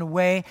worship in a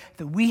way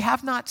that we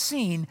have not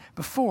seen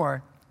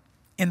before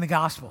in the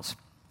Gospels.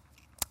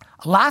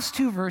 Last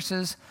two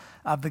verses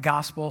of the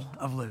Gospel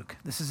of Luke.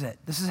 This is it.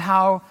 This is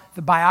how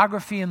the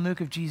biography in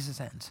Luke of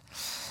Jesus ends.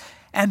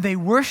 And they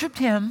worshiped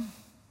him,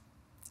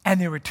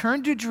 and they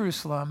returned to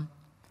Jerusalem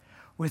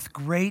with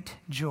great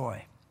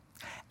joy.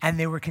 And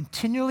they were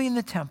continually in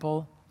the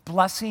temple,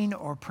 blessing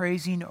or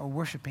praising or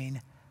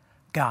worshiping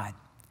God.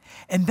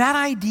 And that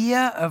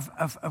idea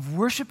of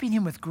worshiping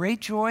him with great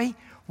joy,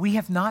 we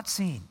have not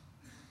seen.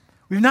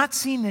 We've not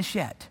seen this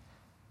yet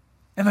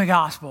in the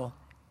gospel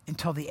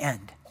until the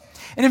end.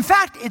 And in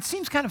fact, it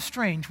seems kind of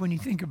strange when you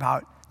think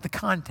about the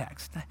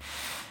context.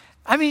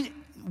 I mean,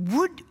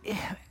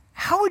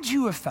 how would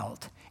you have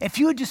felt if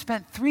you had just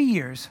spent 3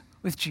 years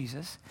with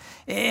Jesus,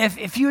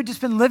 if you had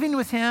just been living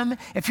with him,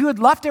 if you had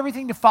left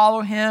everything to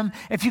follow him,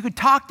 if you could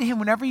talk to him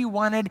whenever you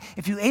wanted,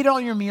 if you ate all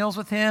your meals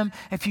with him,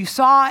 if you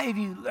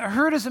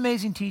heard his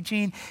amazing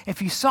teaching,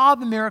 if you saw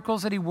the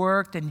miracles that he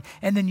worked, and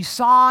then you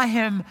saw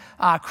him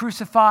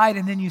crucified,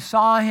 and then you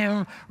saw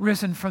him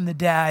risen from the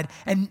dead,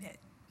 and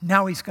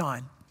now he's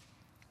gone.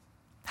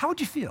 How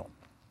would you feel?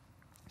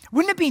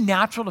 Wouldn't it be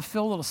natural to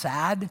feel a little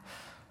sad,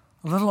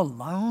 a little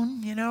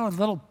alone, a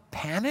little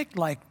panicked,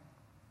 like,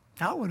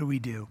 now what do we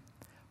do?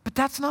 But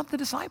that's not the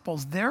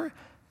disciples. They're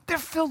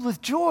filled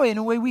with joy in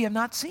a way we have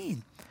not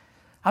seen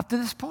up to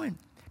this point.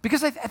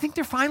 Because I think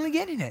they're finally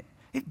getting it.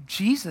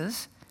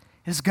 Jesus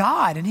is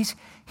God, and he's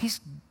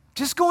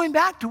just going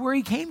back to where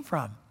he came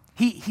from.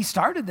 He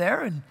started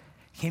there and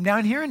came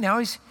down here, and now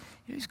he's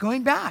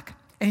going back.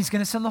 And he's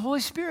going to send the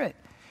Holy Spirit.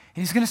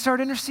 And he's going to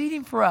start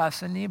interceding for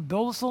us, and he'll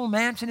build this little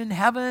mansion in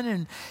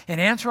heaven and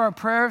answer our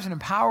prayers and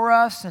empower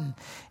us and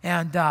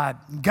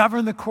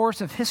govern the course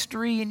of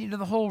history and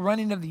the whole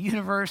running of the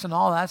universe and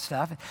all that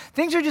stuff.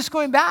 Things are just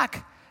going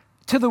back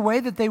to the way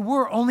that they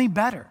were, only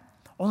better.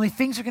 Only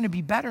things are going to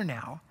be better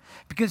now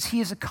because he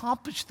has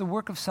accomplished the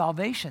work of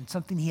salvation,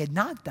 something he had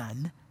not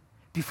done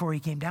before he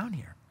came down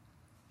here.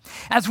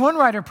 As one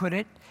writer put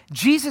it,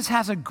 Jesus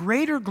has a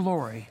greater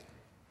glory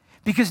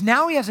because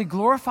now he has a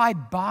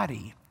glorified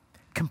body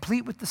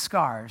complete with the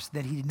scars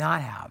that he did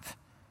not have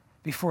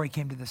before he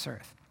came to this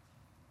earth.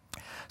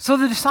 So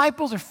the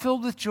disciples are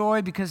filled with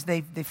joy because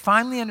they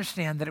finally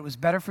understand that it was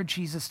better for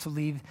Jesus to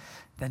leave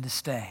than to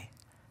stay,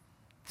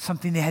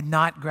 something they had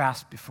not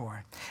grasped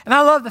before. And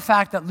I love the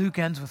fact that Luke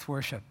ends with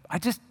worship.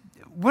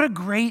 What a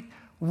great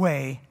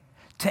way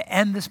to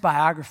end this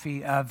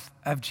biography of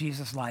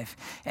Jesus' life.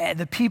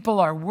 The people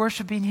are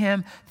worshiping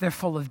him, they're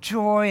full of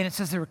joy, and it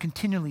says they were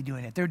continually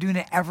doing it. They were doing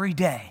it every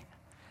day.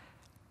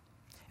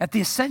 At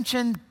the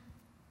ascension,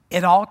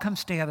 it all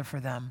comes together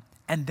for them,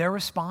 and their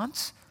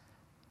response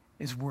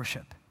is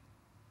worship.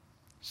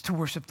 It's to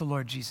worship the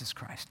Lord Jesus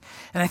Christ.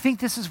 And I think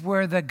this is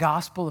where the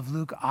Gospel of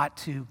Luke ought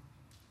to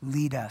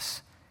lead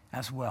us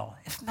as well,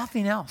 if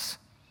nothing else,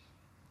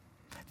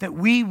 that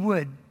we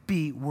would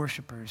be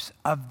worshipers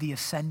of the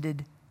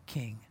ascended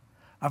King,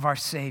 of our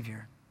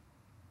Savior,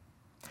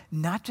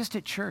 not just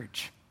at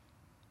church,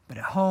 but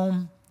at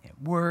home,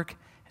 at work,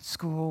 at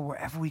school,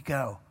 wherever we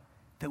go,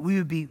 that we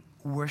would be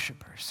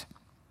worshipers.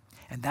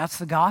 And that's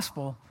the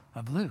gospel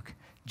of Luke.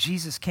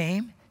 Jesus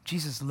came,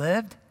 Jesus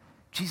lived,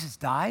 Jesus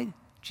died,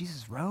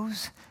 Jesus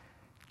rose,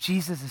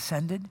 Jesus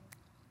ascended,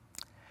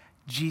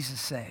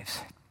 Jesus saves.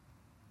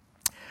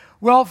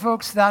 Well,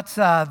 folks, that's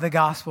the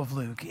Gospel of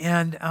Luke.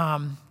 And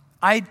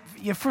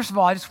first of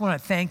all, I just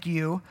want to thank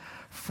you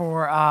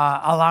for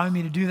allowing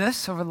me to do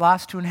this over the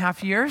last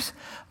 2.5 years.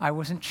 I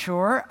wasn't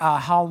sure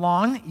how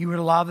long you would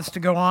allow this to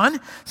go on,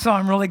 so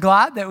I'm really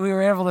glad that we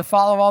were able to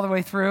follow all the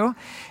way through.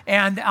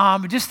 And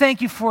just thank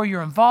you for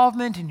your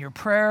involvement and your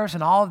prayers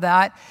and all of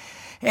that.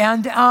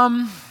 And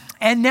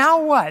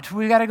now what?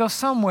 We got to go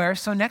somewhere.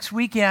 So next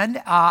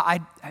weekend,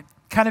 I've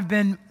kind of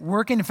been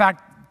working. In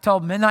fact, till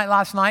midnight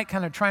last night,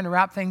 kind of trying to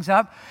wrap things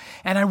up.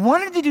 And I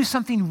wanted to do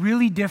something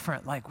really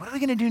different. Like, what are we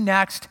going to do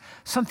next?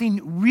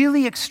 Something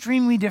really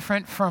extremely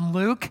different from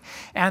Luke.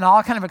 And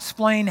I'll kind of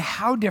explain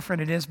how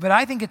different it is. But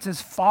I think it's as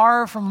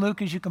far from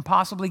Luke as you can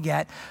possibly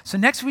get. So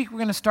next week, we're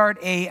going to start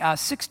a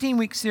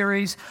 16-week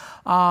series.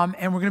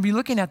 And we're going to be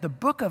looking at the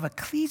book of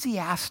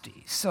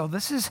Ecclesiastes. So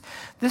this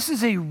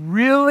is a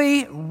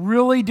really,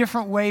 really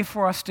different way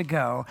for us to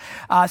go.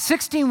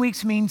 16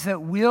 weeks means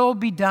that we'll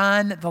be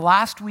done the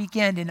last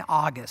weekend in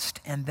August.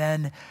 And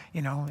then,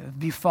 it'll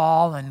be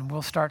fall and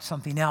we'll start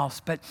something else.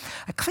 But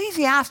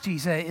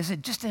Ecclesiastes is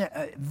just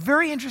a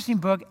very interesting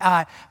book.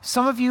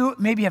 Some of you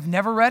maybe have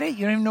never read it.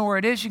 You don't even know where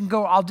it is. You can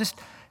go, I'll just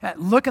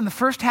look in the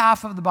first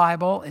half of the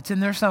Bible. It's in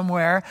there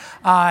somewhere.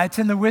 It's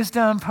in the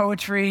wisdom,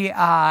 poetry,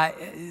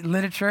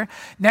 literature.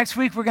 Next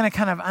week, we're going to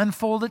kind of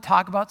unfold it,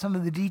 talk about some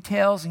of the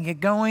details and get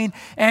going.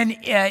 And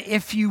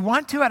if you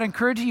want to, I'd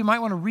encourage you might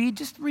want to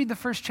just read the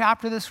first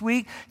chapter this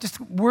week. Just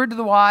word to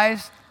the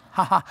wise.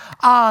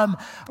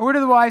 Word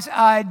of the wise,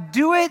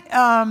 do it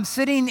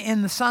sitting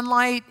in the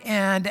sunlight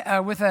and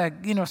with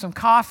some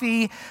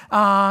coffee,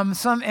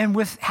 and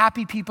with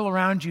happy people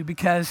around you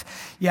because,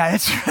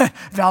 it's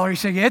Valerie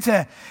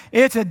shaking.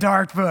 It's a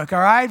dark book, all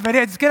right? But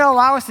it's going to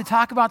allow us to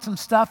talk about some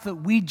stuff that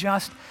we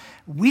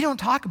don't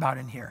talk about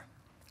in here.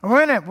 And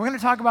we're gonna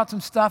talk about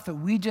some stuff that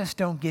we just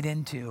don't get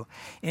into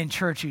in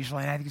church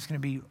usually, and I think it's gonna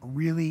be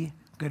really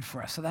good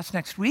for us. So that's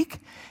next week,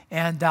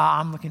 and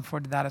I'm looking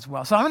forward to that as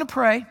well. So I'm gonna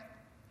pray,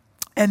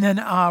 and then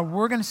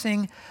we're gonna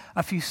sing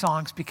a few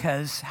songs,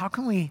 because how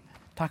can we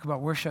talk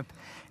about worship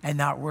and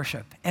not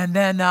worship? And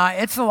then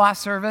it's the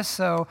last service,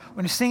 so we're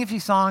gonna sing a few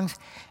songs,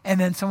 and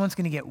then someone's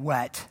gonna get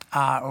wet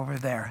over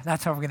there.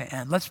 That's how we're gonna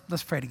end.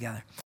 Let's pray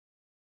together.